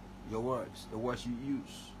 Your words, the words you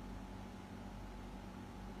use.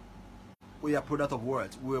 We are product of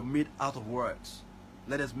words. We are made out of words.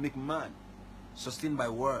 Let us make man, sustained by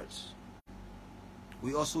words.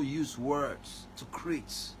 We also use words to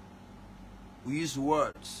create We use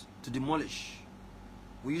words to demolish.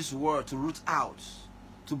 We use words to root out,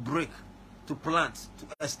 to break, to plant, to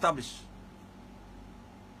establish.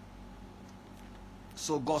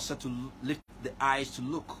 So God said to lift the eyes to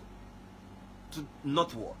look to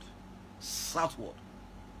northward, southward,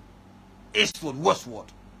 eastward, westward.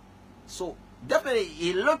 So definitely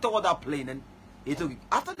he looked over that plane and he took it.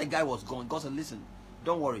 After the guy was gone, God said, listen,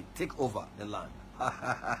 don't worry, take over the land.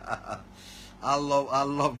 I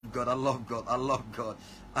love God, I love God, I love God,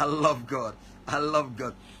 I love God, I love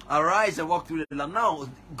God. Arise and walk through the land. Now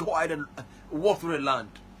go ahead and walk through the land.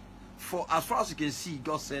 For as far as you can see,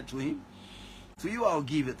 God said to him, to you I will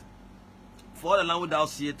give it. For the land without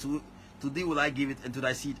seed, to thee will I give it, and to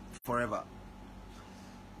thy seed forever.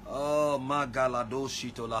 Oh,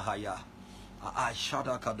 Magaladoshi Tolahaya. I shout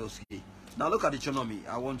out Kadoski. Now look at Deuteronomy.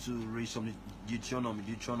 I want to read some Deuteronomy.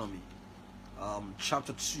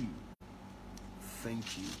 Chapter 2.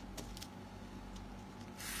 Thank you.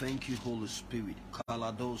 Thank you, Holy Spirit.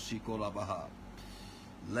 Kaladosi Kolabaha.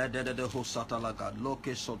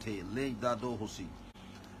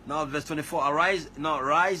 Now verse 24. Arise, now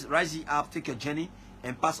rise ye up, take your journey,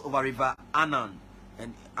 and pass over river Anan.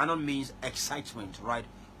 And Anan means excitement, right?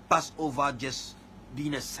 Pass over, just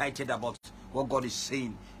being excited about what God is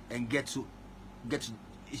saying, and get to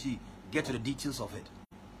the details of it.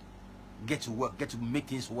 Get to work, get to make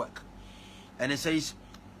things work. And it says,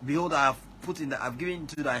 behold, I've given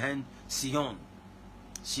into thy hand Sion.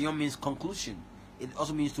 Sion means conclusion. It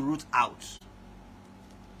also means to root out.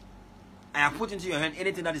 I have put into your hand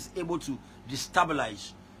anything that is able to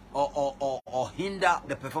destabilize or hinder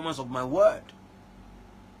the performance of my word.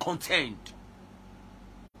 Content.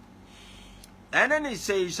 And then it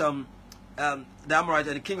says the Amorite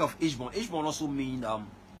and the king of Ishbon. Ishbon also means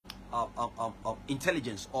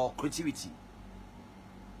intelligence or creativity.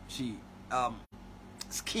 See,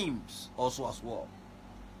 schemes also as well.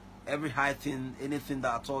 Every high thing, anything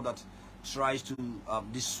that at all that tries to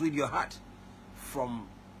dissuade your heart from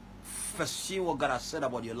pursuing what God has said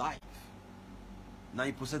about your life. Now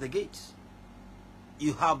you possess the gates.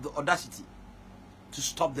 You have the audacity to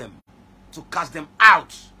stop them, to cast them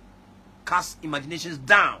out, cast imaginations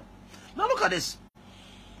down. Now look at this.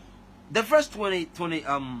 The verse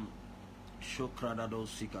 31.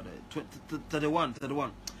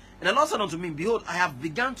 And the Lord said unto me, behold, I have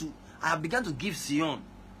begun to give Sion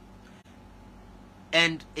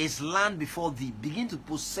and his land before thee. Begin to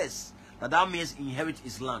possess, that thou mayest inherit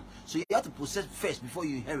his land. So you have to possess first before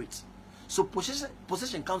you inherit. So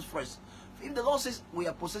possession comes first. If the Lord says we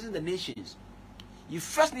are possessing the nations, you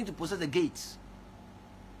first need to possess the gates.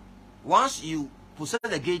 Once you possess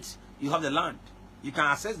the gates, you have the land. You can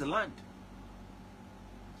access the land.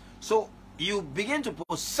 So you begin to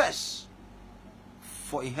possess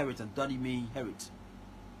for inheritance, that you may inherit.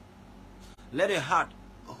 Let your heart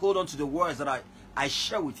hold on to the words that I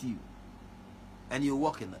share with you, and you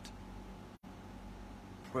walk in it.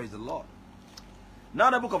 Praise the Lord. Now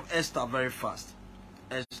the book of Esther, very fast.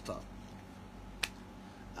 Esther.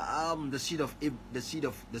 The seed.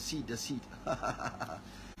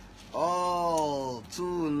 Oh,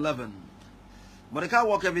 2:11. Mordecai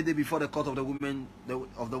walked every day before the court of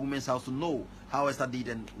the women's house to know how Esther did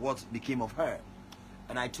and what became of her.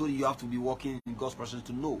 And I told you, you have to be walking in God's presence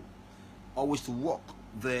to know, always to walk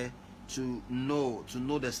there, to know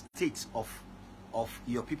the state of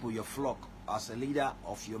your people, your flock, as a leader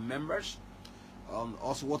of your members.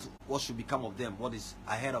 Also what should become of them, what is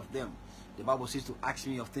ahead of them. The Bible says to ask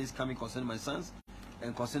me of things coming concerning my sons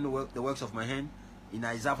and concerning the works of my hand. In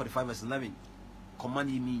Isaiah 45 verse 11,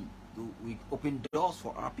 commanding me we open doors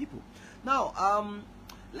for our people. Now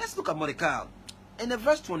let's look at Mordecai in the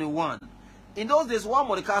verse 21. In those days, while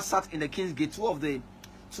Mordecai sat in the king's gate, two of the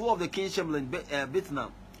king's chamberlain,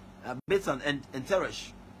 Bigthan and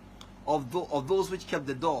Teresh, of those which kept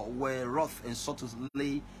the door, were wroth and sought to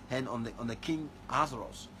lay hand on the king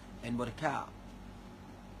Ahasuerus. And Mordecai,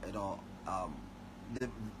 the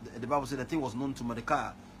Bible said the thing was known to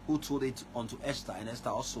Mordecai, who told it unto Esther, and Esther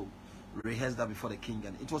also rehearsed that before the king,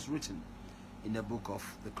 and it was written in the book of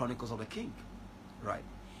the Chronicles of the King. Right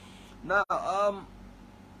now,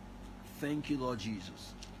 thank you, Lord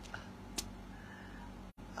Jesus.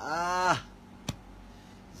 Now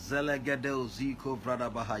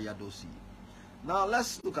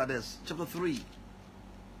let's look at this, chapter 3.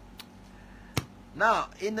 Now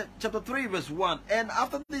in chapter 3 verse 1, and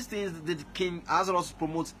after these things did King Ahasuerus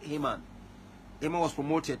promote Haman. Haman was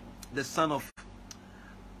promoted, the son of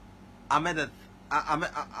Hammedatha,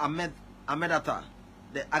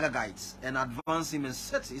 the Agagites, and advanced him and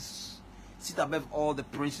set his seat above all the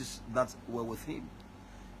princes that were with him.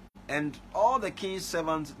 And all the king's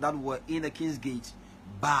servants that were in the king's gate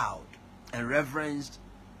bowed and reverenced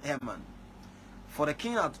Haman. For the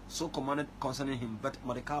king had so commanded concerning him, but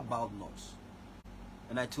Mordecai bowed not.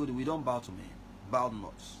 And I told you, we don't bow to men, bowed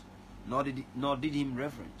not, nor did him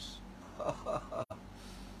reverence.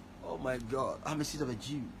 Oh my God, I'm a seed of a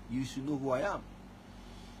Jew. You should know who I am.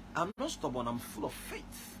 I'm not stubborn, I'm full of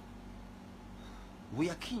faith. We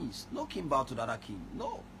are kings. No king bow to the other king.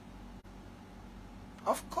 No.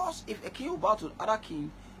 Of course, if a king will bow to the other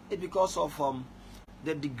king, it's because of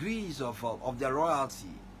the degrees of their royalty.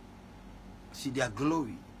 See their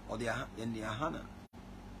glory or their honor.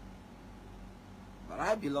 But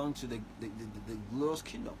I belong to the glorious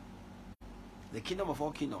kingdom, the kingdom of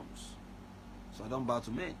all kingdoms. So I don't bow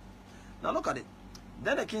to men. Now look at it.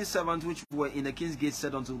 Then the king's servants which were in the king's gate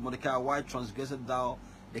said unto Mordecai, why transgressed thou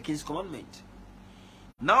the king's commandment?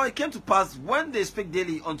 Now it came to pass, when they spake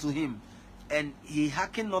daily unto him, and he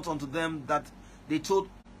hearkened not unto them, that they told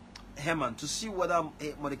Haman to see whether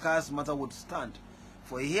Mordecai's matter would stand.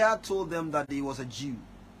 For he had told them that he was a Jew.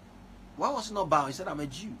 Why was he not bound? He said, I'm a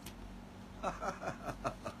Jew.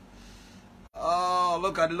 Oh,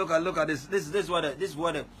 look at this. This is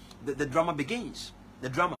where the drama begins. The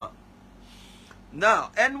drama.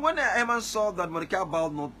 Now, and when Haman saw that Mordecai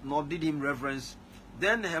bowed not, nor did him reverence,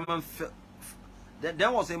 then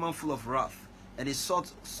was Haman full of wrath, and he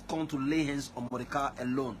sought scorn to lay hands on Mordecai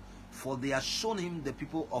alone, for they had shown him the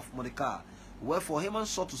people of Mordecai. Wherefore Haman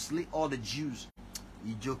sought to slay all the Jews,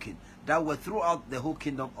 you joking, that were throughout the whole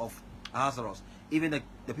kingdom of Ahasuerus, even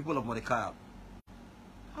the people of Mordecai.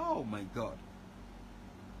 Oh my God.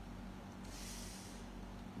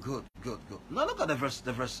 Good. Now look at the verse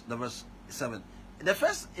 7. In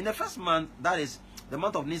the first month, that is the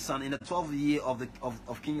month of Nisan, in the 12th year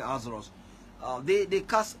of King Ahasuerus, they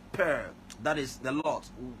cast Pur, that is the Lord,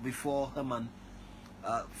 before Haman,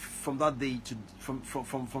 from that day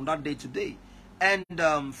to day, and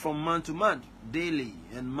from month to month, daily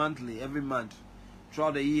and monthly, every month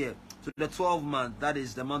throughout the year, to the 12th month, that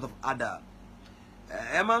is the month of Adar.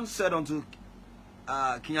 Haman said unto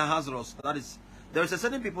King Ahasuerus, that is, there is a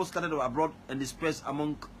certain people scattered abroad and dispersed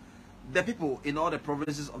among the people in all the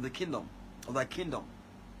provinces of the kingdom,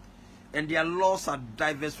 and their laws are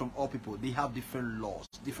diverse from all people. They have different laws,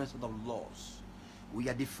 different set of laws. We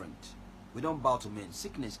are different. We don't bow to men.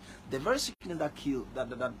 Sickness, the very sickness that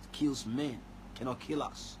kills men, cannot kill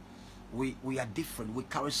us. We are different. We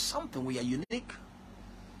carry something. We are unique.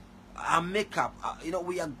 Our makeup,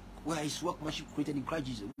 we are His workmanship created in Christ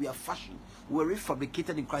Jesus. We are fashioned. We are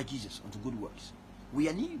refabricated in Christ Jesus unto good works. We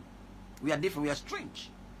are new. We are different. We are strange.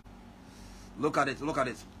 Look at it.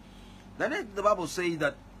 Then the Bible says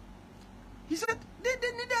that he said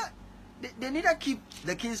they neither keep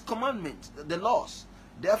the king's commandments, the laws.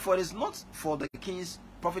 Therefore, it is not for the king's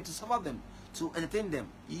profit to suffer them, to entertain them.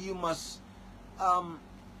 You must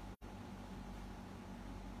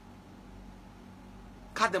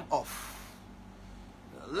cut them off.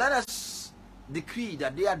 Let us decree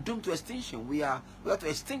that they are doomed to extinction. We have to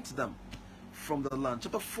extinct them from the land.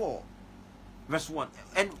 Chapter 4, verse 1.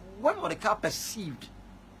 And when Mordecai perceived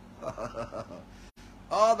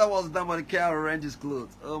all that was done, Mordecai rent his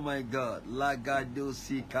clothes. Oh my God.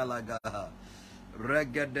 Lagadosi kalagaha.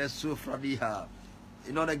 Regade sufradiha.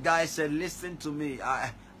 The guy said, listen to me.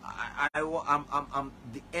 I'm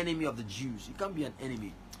the enemy of the Jews. You can't be an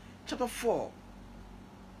enemy. Chapter 4,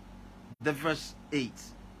 the verse 8.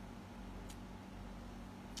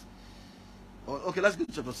 Okay, let's go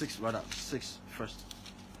to chapter 6 rather. 6 first.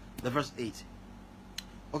 The verse 8.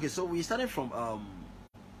 Okay, so we started from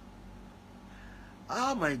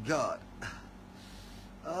oh my God.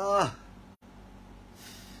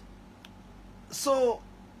 So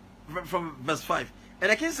from verse 5.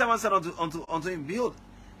 And the king's servant said unto him, behold,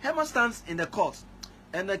 Haman stands in the court.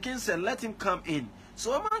 And the king said, let him come in.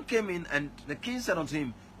 So Haman came in, and the king said unto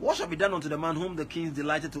him, what shall be done unto the man whom the king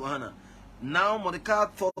delighted to honor? Now Mordecai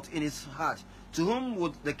thought in his heart, to whom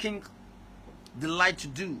would the king delight to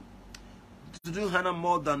do honor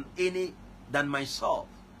more than myself?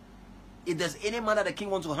 If there's any man that the king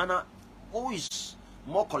wants to honor, who is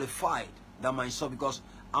more qualified than myself, because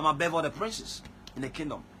I'm above all the princes in the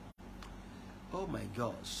kingdom. Oh my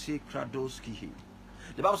God. The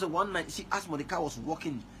Bible said one night, see, as Mordecai was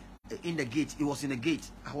walking in the gate, he was in the gate.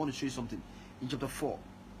 I want to show you something. In chapter 4,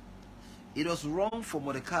 it was wrong for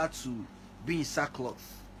Mordecai to be in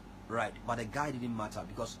sackcloth, right? But the guy didn't matter,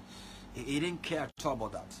 because he didn't care at all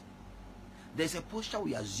about that. There's a posture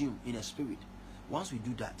we assume in a spirit. Once we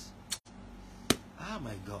do that, oh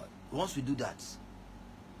my God, once we do that,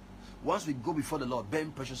 once we go before the Lord,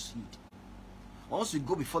 bearing precious seed, once we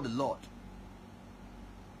go before the Lord,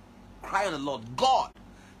 cry on the Lord, God,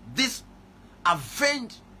 this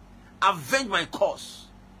avenge my cause.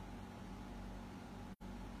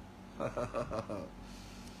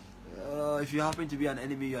 If you happen to be an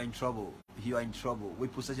enemy, you are in trouble. You are in trouble. We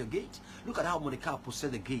possess your gate. Look at how Mordecai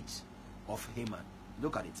possessed the gate of Haman.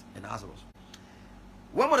 Look at it in Ahasuerus.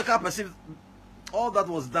 When Mordecai perceived all that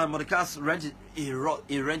was done, Mordecai rent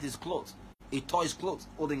his clothes. He tore his clothes,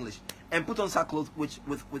 Old English, and put on sackcloth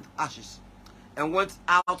with ashes, and went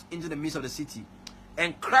out into the midst of the city,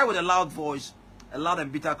 and cried with a loud voice, a loud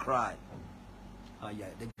and bitter cry. Yeah,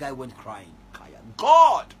 the guy went crying.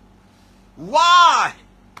 God, why?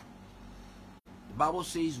 The Bible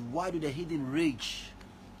says, why do the heathen rage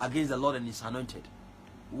against the Lord and his anointed?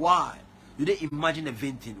 Why do they imagine a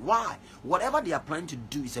vain thing? Why? Whatever they are planning to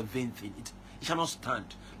do is a vain thing. It shall not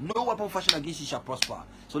stand. No weapon fashioned against you shall prosper.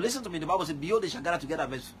 So listen to me. The Bible says, behold, they shall gather together,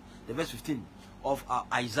 the verse 15 of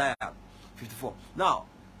Isaiah 54. Now,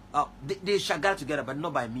 they shall gather together, but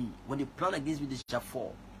not by me. When they plan against me, they shall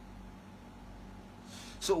fall.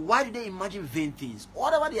 So why do they imagine vain things?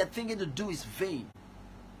 Whatever they are thinking to do is vain.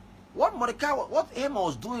 What Mordecai, what Haman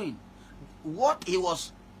was doing, what he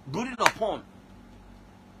was brooding upon,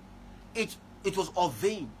 it was of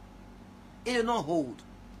vain. It did not hold.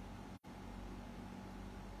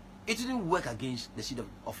 It didn't work against the seed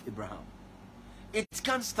of Abraham. It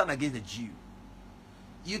can't stand against the Jew.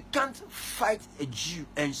 You can't fight a Jew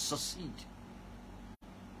and succeed.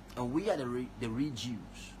 And we are the real Jews.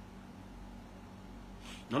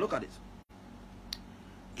 Now look at it.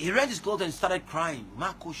 He rent his clothes and started crying.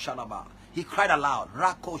 Mako Shalaba. He cried aloud.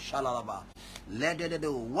 Rako Shalalaba.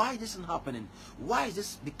 Why is this happening? Why is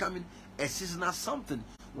this becoming a seasonal something?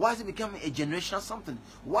 Why is it becoming a generational something?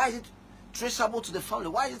 Why is it traceable to the family?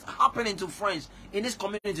 Why is it happening to friends in this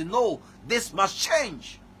community? No, this must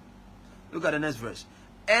change. Look at the next verse.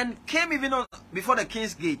 And came even on before the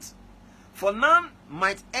king's gate, for none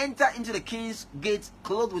might enter into the king's gate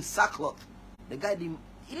clothed with sackcloth. The guy didn't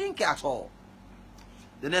care at all.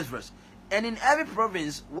 The next verse. And in every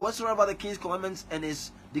province, whatsoever the king's commandments and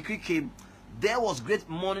his decree came, there was great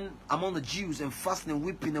mourning among the Jews, and fasting and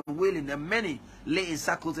weeping and wailing, and many lay in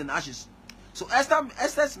sackcloth and ashes. So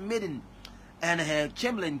Esther's maiden and her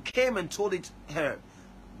chamberlain came and told it her.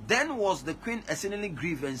 Then was the queen exceedingly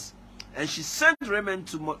grieved, and she sent Haman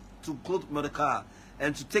to clothe Mordecai,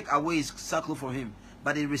 and to take away his sackcloth from him,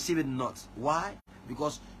 but he received it not. Why?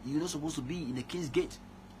 Because you're not supposed to be in the king's gate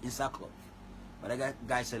in sackcloth. But the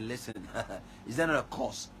guy said, listen, is that not a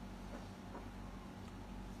cause?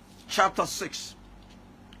 Chapter 6.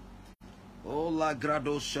 Oh, la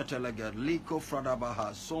grado shetelaga, liko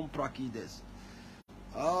fradabaha, som prakides.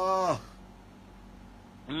 Oh.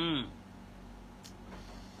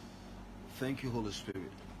 Thank you, Holy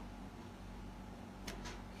Spirit.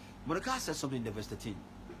 Mordecai said something in the verse 13.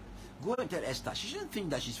 Go and tell Esther, she shouldn't think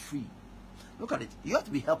that she's free. Look at it. You have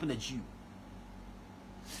to be helping a Jew.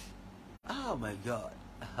 Oh my God.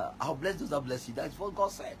 I'll bless those that bless you. That's what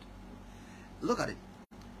God said. Look at it.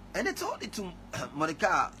 And they told it to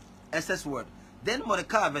Mordecai, Esther's word. Then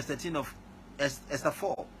Mordecai, verse 13 of Esther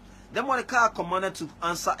 4. Then Mordecai commanded to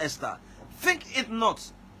answer Esther, think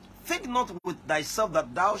not with thyself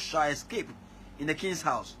that thou shalt escape in the king's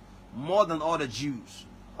house more than all the Jews.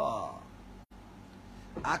 Our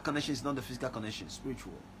connection is not the physical connection,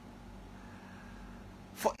 spiritual.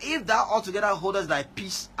 For if thou altogether holdest thy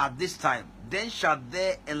peace at this time, then shall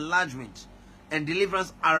there enlargement and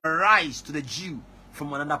deliverance arise to the Jew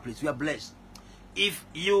from another place. We are blessed. If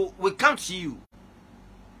we come to you,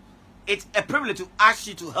 it's a privilege to ask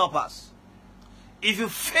you to help us. If you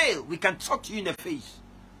fail, we can talk to you in the face.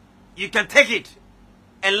 You can take it.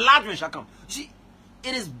 Enlargement shall come. See,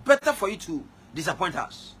 it is better for you to disappoint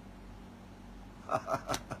us.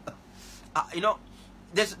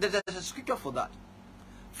 There's a scripture for that.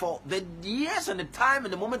 For the years and the time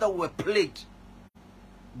and the moment that we were plagued,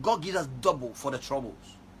 God gives us double for the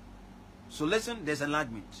troubles. So listen, there's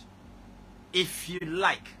enlargement. If you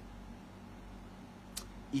like,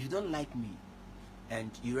 if you don't like me and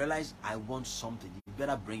you realize I want something, you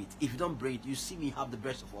better bring it. If you don't bring it, you see me have the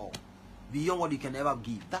best of all, beyond what you can ever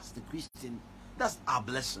give. That's the Christian, that's our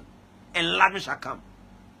blessing. Enlargement shall come.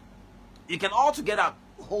 You can all together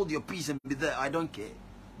hold your peace and be there, I don't care.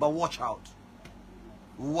 But watch out.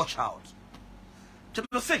 Watch out.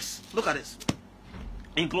 Chapter 6, look at this.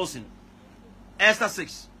 In closing, Esther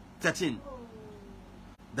 6:13.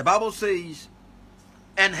 The Bible says,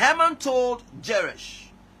 and Haman told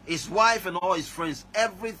Zeresh, his wife and all his friends,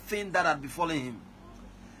 everything that had befallen him.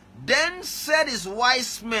 Then said his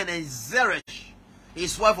wise men and Zeresh,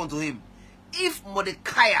 his wife, unto him, if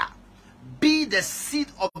Mordecai be the seed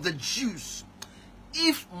of the Jews,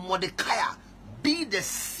 if Mordecai be the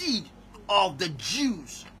seed of the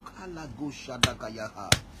Jews.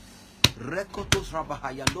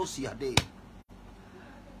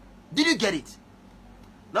 Did you get it?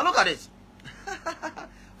 Now look at it.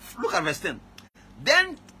 Look at verse 10.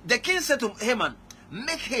 Then the king said to Haman,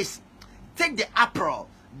 make haste, take the apparel,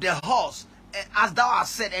 the horse, as thou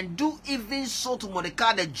hast said, and do even so to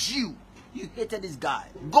Mordecai the Jew. You hated this guy.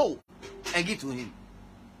 Go and give to him.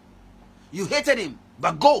 You hated him,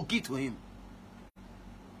 but go give to him.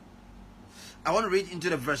 I want to read into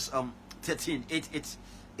the verse 13. It's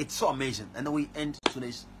so amazing. And then we end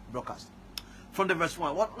today's broadcast. From the verse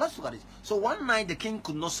 1. Let's look at it. So one night the king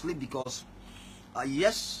could not sleep because,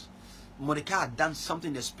 yes, Mordecai had done something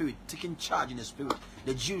in the spirit, taken charge in the spirit.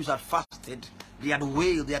 The Jews had fasted, they had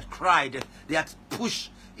wailed, they had cried, they had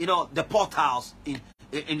pushed, the portals in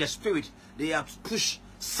the spirit. They had pushed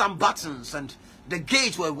some buttons, and the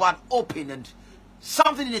gates were wide open, and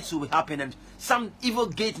something needed to happen, and some evil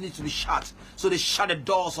gate needed to be shut. So they shut the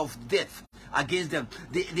doors of death against them.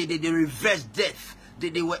 They reversed death.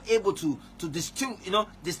 They were able to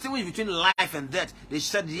distinguish between life and death. They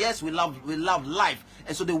said, yes, we love life.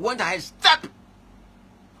 And so they went ahead, step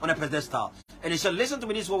on a pedestal. And they said, listen to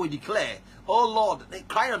me, this is what we declare. Oh Lord, they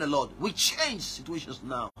cried on the Lord. We change situations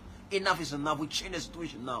now. Enough is enough. We change the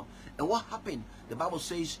situation now. And what happened? The Bible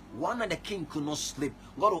says, one night the king could not sleep.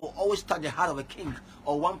 God will always touch the heart of a king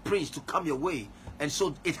or one prince to come your way. And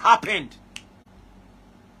so it happened.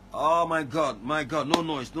 Oh my God, my God. No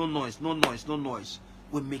noise, no noise, no noise, no noise.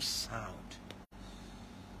 We make sound.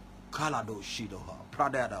 Kalado Shidoha,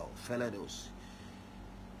 Pradado, Feledos.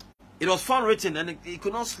 It was found written, and he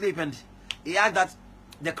could not sleep, and he asked that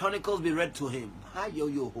the chronicles be read to him. And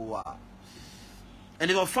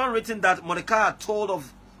it was found written that Mordecai told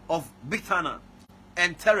of Bigthana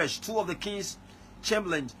and Teresh, two of the king's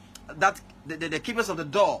chamberlains, that the keepers of the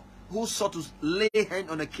door, who sought to lay hand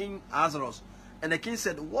on the king Ahasuerus. And the king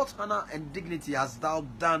said, what honor and dignity hast thou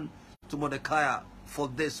done to Mordecai? For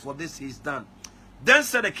this he is done. Then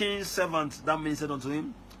said the king's servant that ministered unto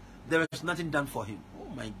him, there is nothing done for him. Oh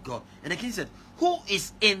my God. And the king said, who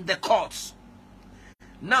is in the courts?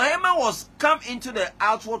 Now Haman was come into the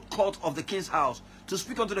outward court of the king's house to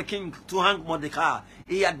speak unto the king to hang Mordecai.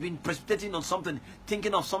 He had been precipitating on something,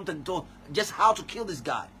 thinking of something, to just how to kill this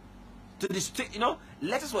guy. To this,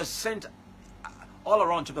 letters were sent all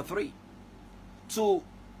around chapter 3 to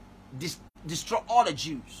destroy all the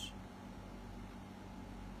Jews.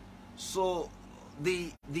 So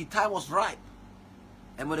the time was ripe,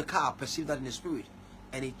 and Mordecai perceived that in the spirit,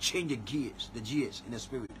 and he changed the gears in the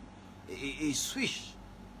spirit. He switched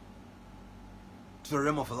to the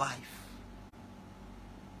realm of life.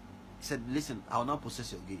 He said, listen, I will not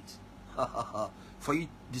possess your gates. For you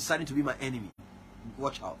deciding to be my enemy,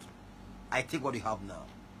 watch out. I take what you have now.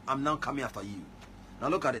 I'm now coming after you. Now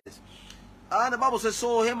look at this. The Bible says,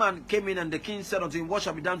 so Haman came in, and the king said unto him, what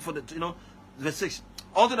shall be done for the, verse 6.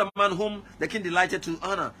 Unto the man whom the king delighted to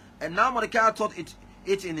honor. And now Mordecai thought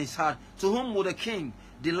it in his heart, to whom would the king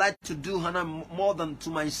delight to do honor more than to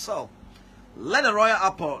myself? Let the royal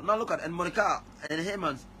apple. Now look at, and Mordecai and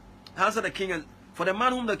Haman answered the king, and for the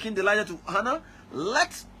man whom the king delighted to honor,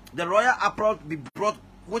 let the royal apple be brought,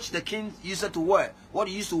 which the king used to wear. What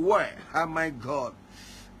he used to wear. Oh my God.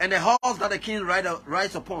 And the horse that the king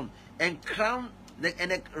rides upon, and crown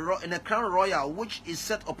and a crown royal which is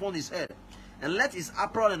set upon his head. And let his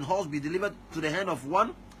apparel and horse be delivered to the hand of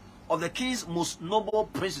one of the king's most noble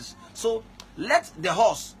princes. So let the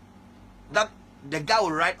horse that the guy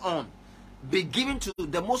will ride on be given to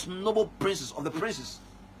the most noble princes of the princes,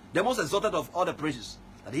 the most exalted of all the princes,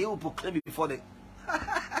 that he will proclaim before the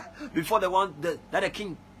before the one that the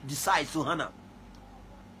king decides to honor.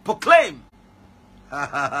 Proclaim.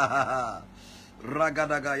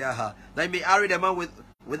 Ragadagayaha. That he may harry the man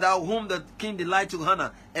without whom the king delight to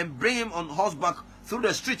honor, and bring him on horseback through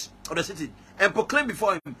the streets of the city, and proclaim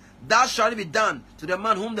before him, thou shalt be done to the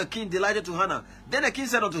man whom the king delighted to honor. Then the king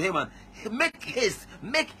said unto Haman, make haste,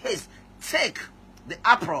 take the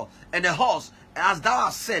apparel and the horse, as thou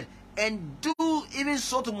hast said, and do even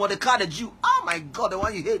so to Mordecai the Jew. Oh my God, the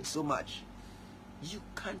one you hate so much. You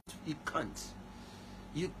can't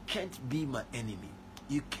be my enemy.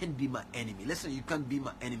 You can't be my enemy. Listen, you can't be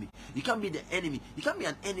my enemy. You can't be the enemy. You can't be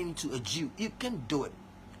an enemy to a Jew. You can't do it.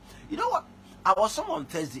 You know what? I was somewhere on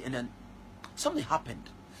Thursday, and then something happened.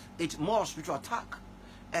 It's more of a spiritual attack.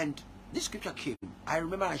 And this scripture came. I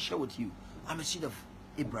remember I shared with you. I'm a seed of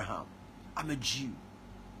Abraham. I'm a Jew.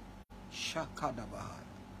 Shakadabahai.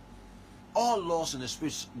 All laws in the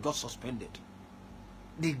spirit got suspended.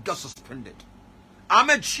 They got suspended. I'm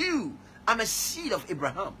a Jew. I'm a seed of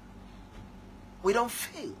Abraham. We don't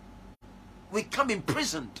fail. We can't be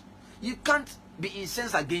imprisoned. You can't be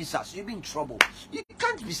incensed against us. You'll be in trouble. You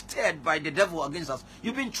can't be stirred by the devil against us.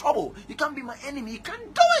 You'll be in trouble. You can't be my enemy. You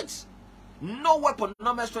can't do it. No weapon,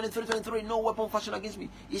 Numbers 23:23, no weapon fashioned against me.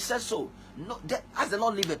 He says so. No, as the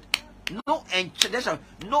Lord liveth, no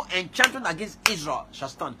enchantment against Israel shall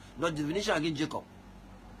stand, no divination against Jacob.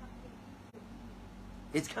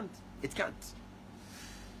 It can't. It can't.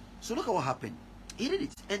 So look at what happened. He did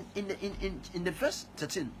it. And in the verse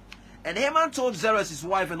 13, and Haman told Zeresh his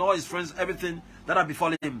wife and all his friends everything that had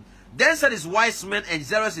befallen him. Then said his wise men and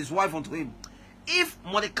Zeresh his wife unto him, if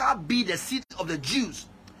Mordecai be the seed of the Jews,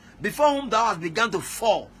 before whom thou hast begun to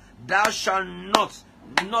fall, thou shalt not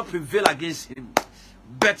prevail against him,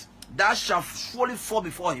 but thou shalt surely fall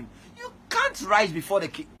before him. You can't rise before the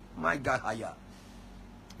king. My God, higher.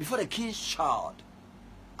 Before the king's child.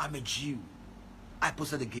 I'm a Jew. I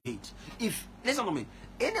possess the gate. If, listen to me,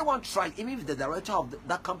 anyone tries, even if the director of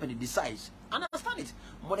that company decides, understand it.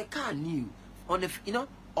 Mordecai knew on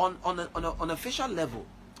an official level,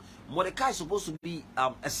 Mordecai is supposed to be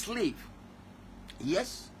a slave.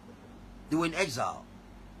 Yes, they were in exile,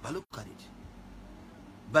 but look at it.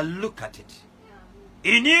 But look at it.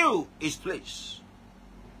 He knew his place.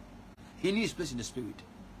 He knew his place in the spirit.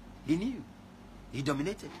 He knew. He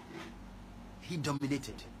dominated. He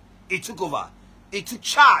dominated. He took over. He took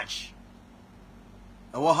charge.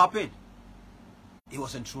 And what happened? He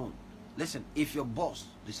was enthroned. Listen, if your boss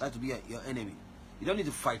decides to be your enemy, you don't need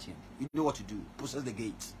to fight him. You know what to do. Possess the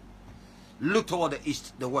gates. Look toward the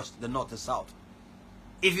east, the west, the north, the south.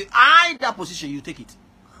 If you eye that position, you take it.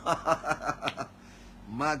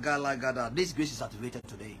 Magalagada. This grace is activated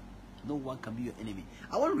today. No one can be your enemy.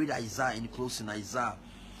 I want to read Isaiah in closing. Isaiah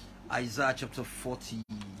chapter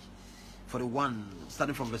 41,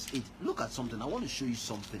 starting from verse 8. Look at something. I want to show you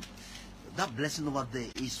something. That blessing over there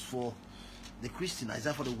is for the Christian.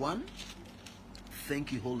 Isaiah 41.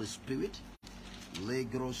 Thank you, Holy Spirit.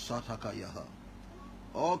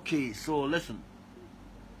 Okay, so listen.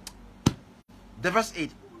 The verse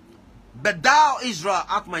 8. But thou, Israel,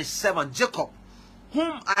 art my servant, Jacob,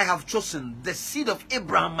 whom I have chosen, the seed of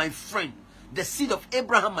Abraham, my friend. The seed of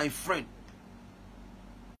Abraham, my friend.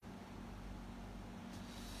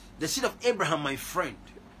 The seed of Abraham, my friend.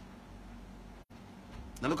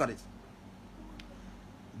 Now look at it.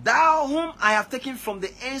 Thou whom I have taken from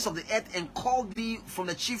the ends of the earth and called thee from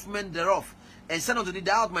the chief men thereof, and said unto thee,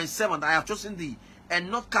 thou art my servant, I have chosen thee, and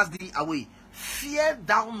not cast thee away. Fear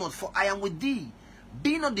thou not, for I am with thee.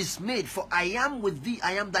 Be not dismayed, for I am with thee.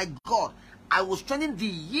 I am thy God. I will strengthen thee,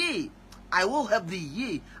 yea, I will help thee,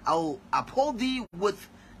 yea, I will uphold thee with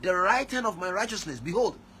the right hand of my righteousness.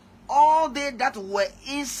 Behold, all they that were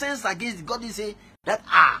incensed against God, did say that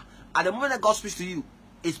at the moment that God speaks to you,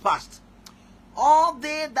 it's past. All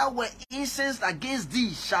they that were incensed against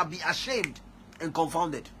thee shall be ashamed and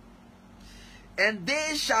confounded, and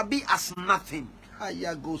they shall be as nothing.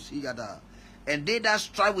 And they that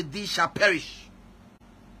strive with thee shall perish.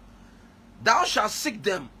 Thou shalt seek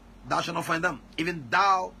them, thou shalt not find them. Even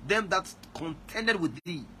them that contended with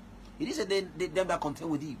thee. He didn't say them that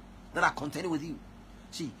contend with you, that are contended with you.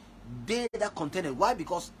 See, they that contended. Why?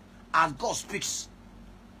 Because as God speaks,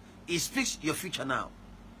 He speaks your future now.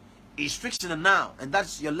 He speaks in the now, and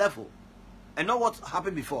that's your level. And not what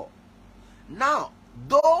happened before. Now,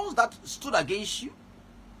 those that stood against you,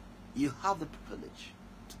 you have the privilege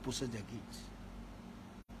to possess their gates.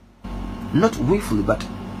 Not willfully, but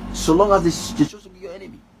so long as they chose to be your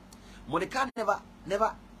enemy. Mordecai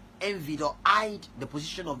never envied or eyed the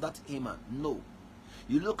position of that Haman. No.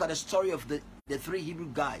 You look at the story of the three Hebrew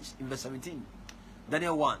guys in verse 17.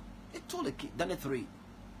 Daniel 1. They told the king, Daniel 3.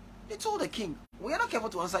 They told the king, we are not careful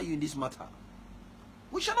to answer you in this matter.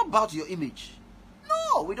 We shall not bow to your image.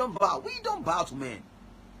 No, we don't bow. We don't bow to men.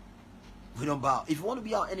 We don't bow. If you want to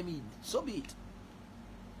be our enemy, so be it.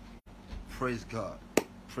 Praise God.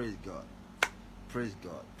 Praise God. Praise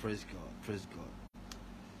God. Praise God. Praise God.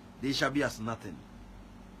 They shall be as nothing.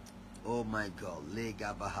 Oh my God.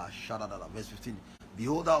 Verse 15.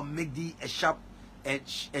 Behold, I'll make thee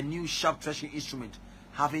a new sharp threshing instrument,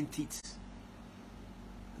 having teeth.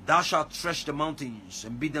 Thou shalt thresh the mountains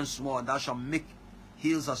and beat them small, and thou shalt make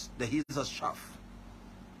the hills as chaff.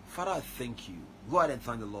 Father, I thank you. Go ahead and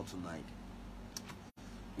thank the Lord tonight.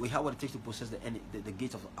 We have what it takes to possess the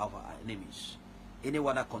gates of our enemies.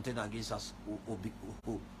 Anyone that contends against us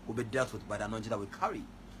will be dealt with by the anointing that we carry.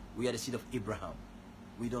 We are the seed of Abraham.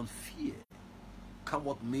 We don't fear. Come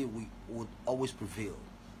what may, we would always prevail.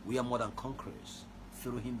 We are more than conquerors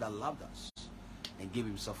through him that loved us and gave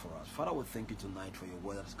himself for us. Father, we thank you tonight for your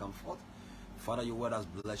word that has come forth. Father, your word has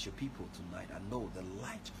blessed your people tonight. I know the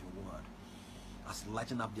light of your word has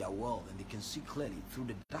lightened up their world, and they can see clearly through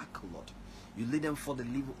the dark, Lord. You lead them for they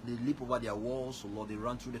leap over their walls, so Lord, they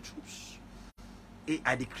run through the troops.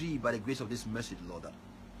 I decree by the grace of this message, Lord, that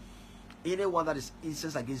anyone that is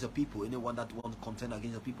incensed against the people, anyone that wants to contend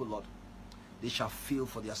against the people, Lord, they shall feel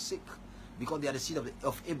for their sake, because they are the seed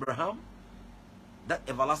of Abraham. That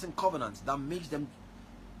everlasting covenant that makes them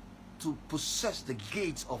to possess the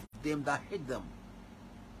gates of them that hate them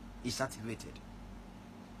is activated.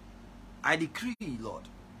 I decree, Lord,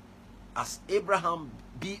 as Abraham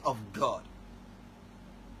be of God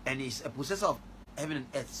and is a possessor of heaven and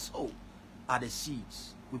earth, so are the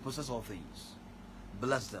seeds. We possess all things.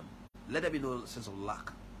 Bless them. Let there be no sense of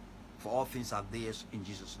lack, for all things are theirs in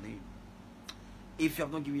Jesus' name. If you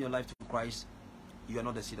have not given your life to Christ, you are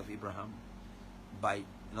not the seed of Abraham. By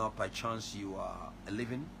chance you are a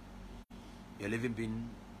living being,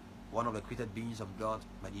 one of the created beings of God,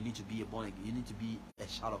 but you need to be you need to be a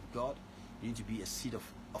child of God. You need to be a seed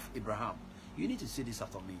of Abraham. You need to say this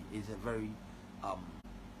after me. It's a very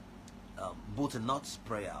both and nuts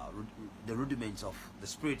prayer, the rudiments of the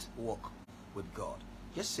spirit walk with God.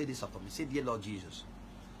 Just say this after me. Say, dear Lord Jesus,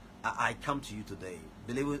 I come to you today,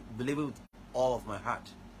 believing with all of my heart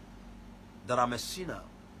that I'm a sinner.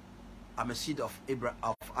 I'm a seed of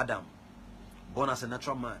Adam, born as a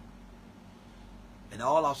natural man, and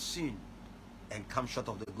all have sinned and come short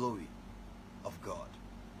of the glory of God.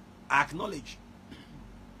 I acknowledge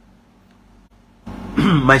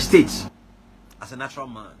my state as a natural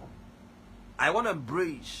man. I want to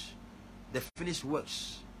embrace the finished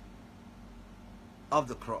works of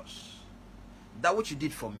the cross, that which you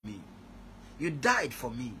did for me. You died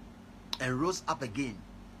for me and rose up again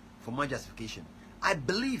for my justification. I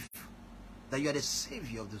believe that you are the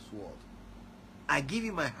Savior of this world. I give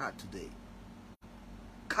you my heart today.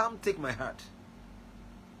 Come take my heart,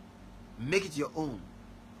 make it your own,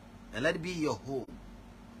 and let it be your home.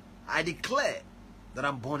 I declare that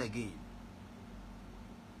I'm born again.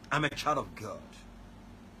 I'm a child of God.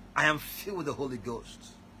 I am filled with the Holy Ghost.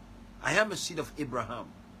 I am a seed of Abraham.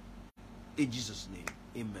 In Jesus' name,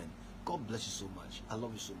 amen. God bless you so much. I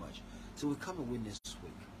love you so much. So we come and win this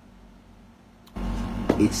week.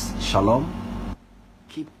 It's shalom.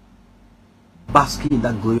 Keep basking in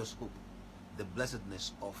that glorious hope, the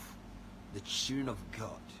blessedness of the children of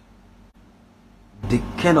God, the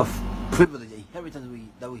kind of privilege, inheritance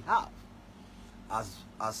that we have as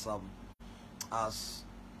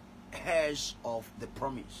heirs of the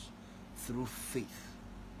promise through faith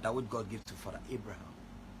that what God gave to Father Abraham.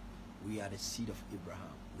 We are the seed of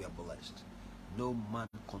Abraham. We are blessed. No man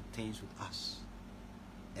contains with us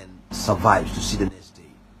and survives to see the next day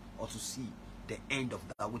or to see the end of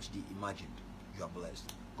that which they imagined. You are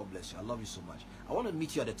blessed. God bless you. I love you so much. I want to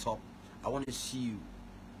meet you at the top. I want to see you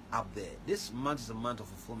up there. This month is a month of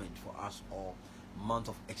fulfillment for us all. Month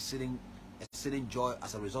of exceeding joy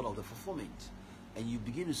as a result of the fulfillment. And you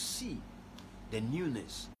begin to see the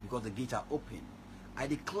newness because the gates are open. I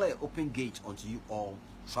declare open gates unto you all,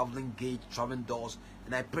 traveling gates, traveling doors,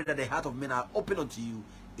 and I pray that the heart of men are open unto you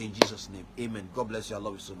in Jesus' name. Amen. God bless you. I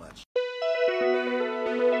love you so much.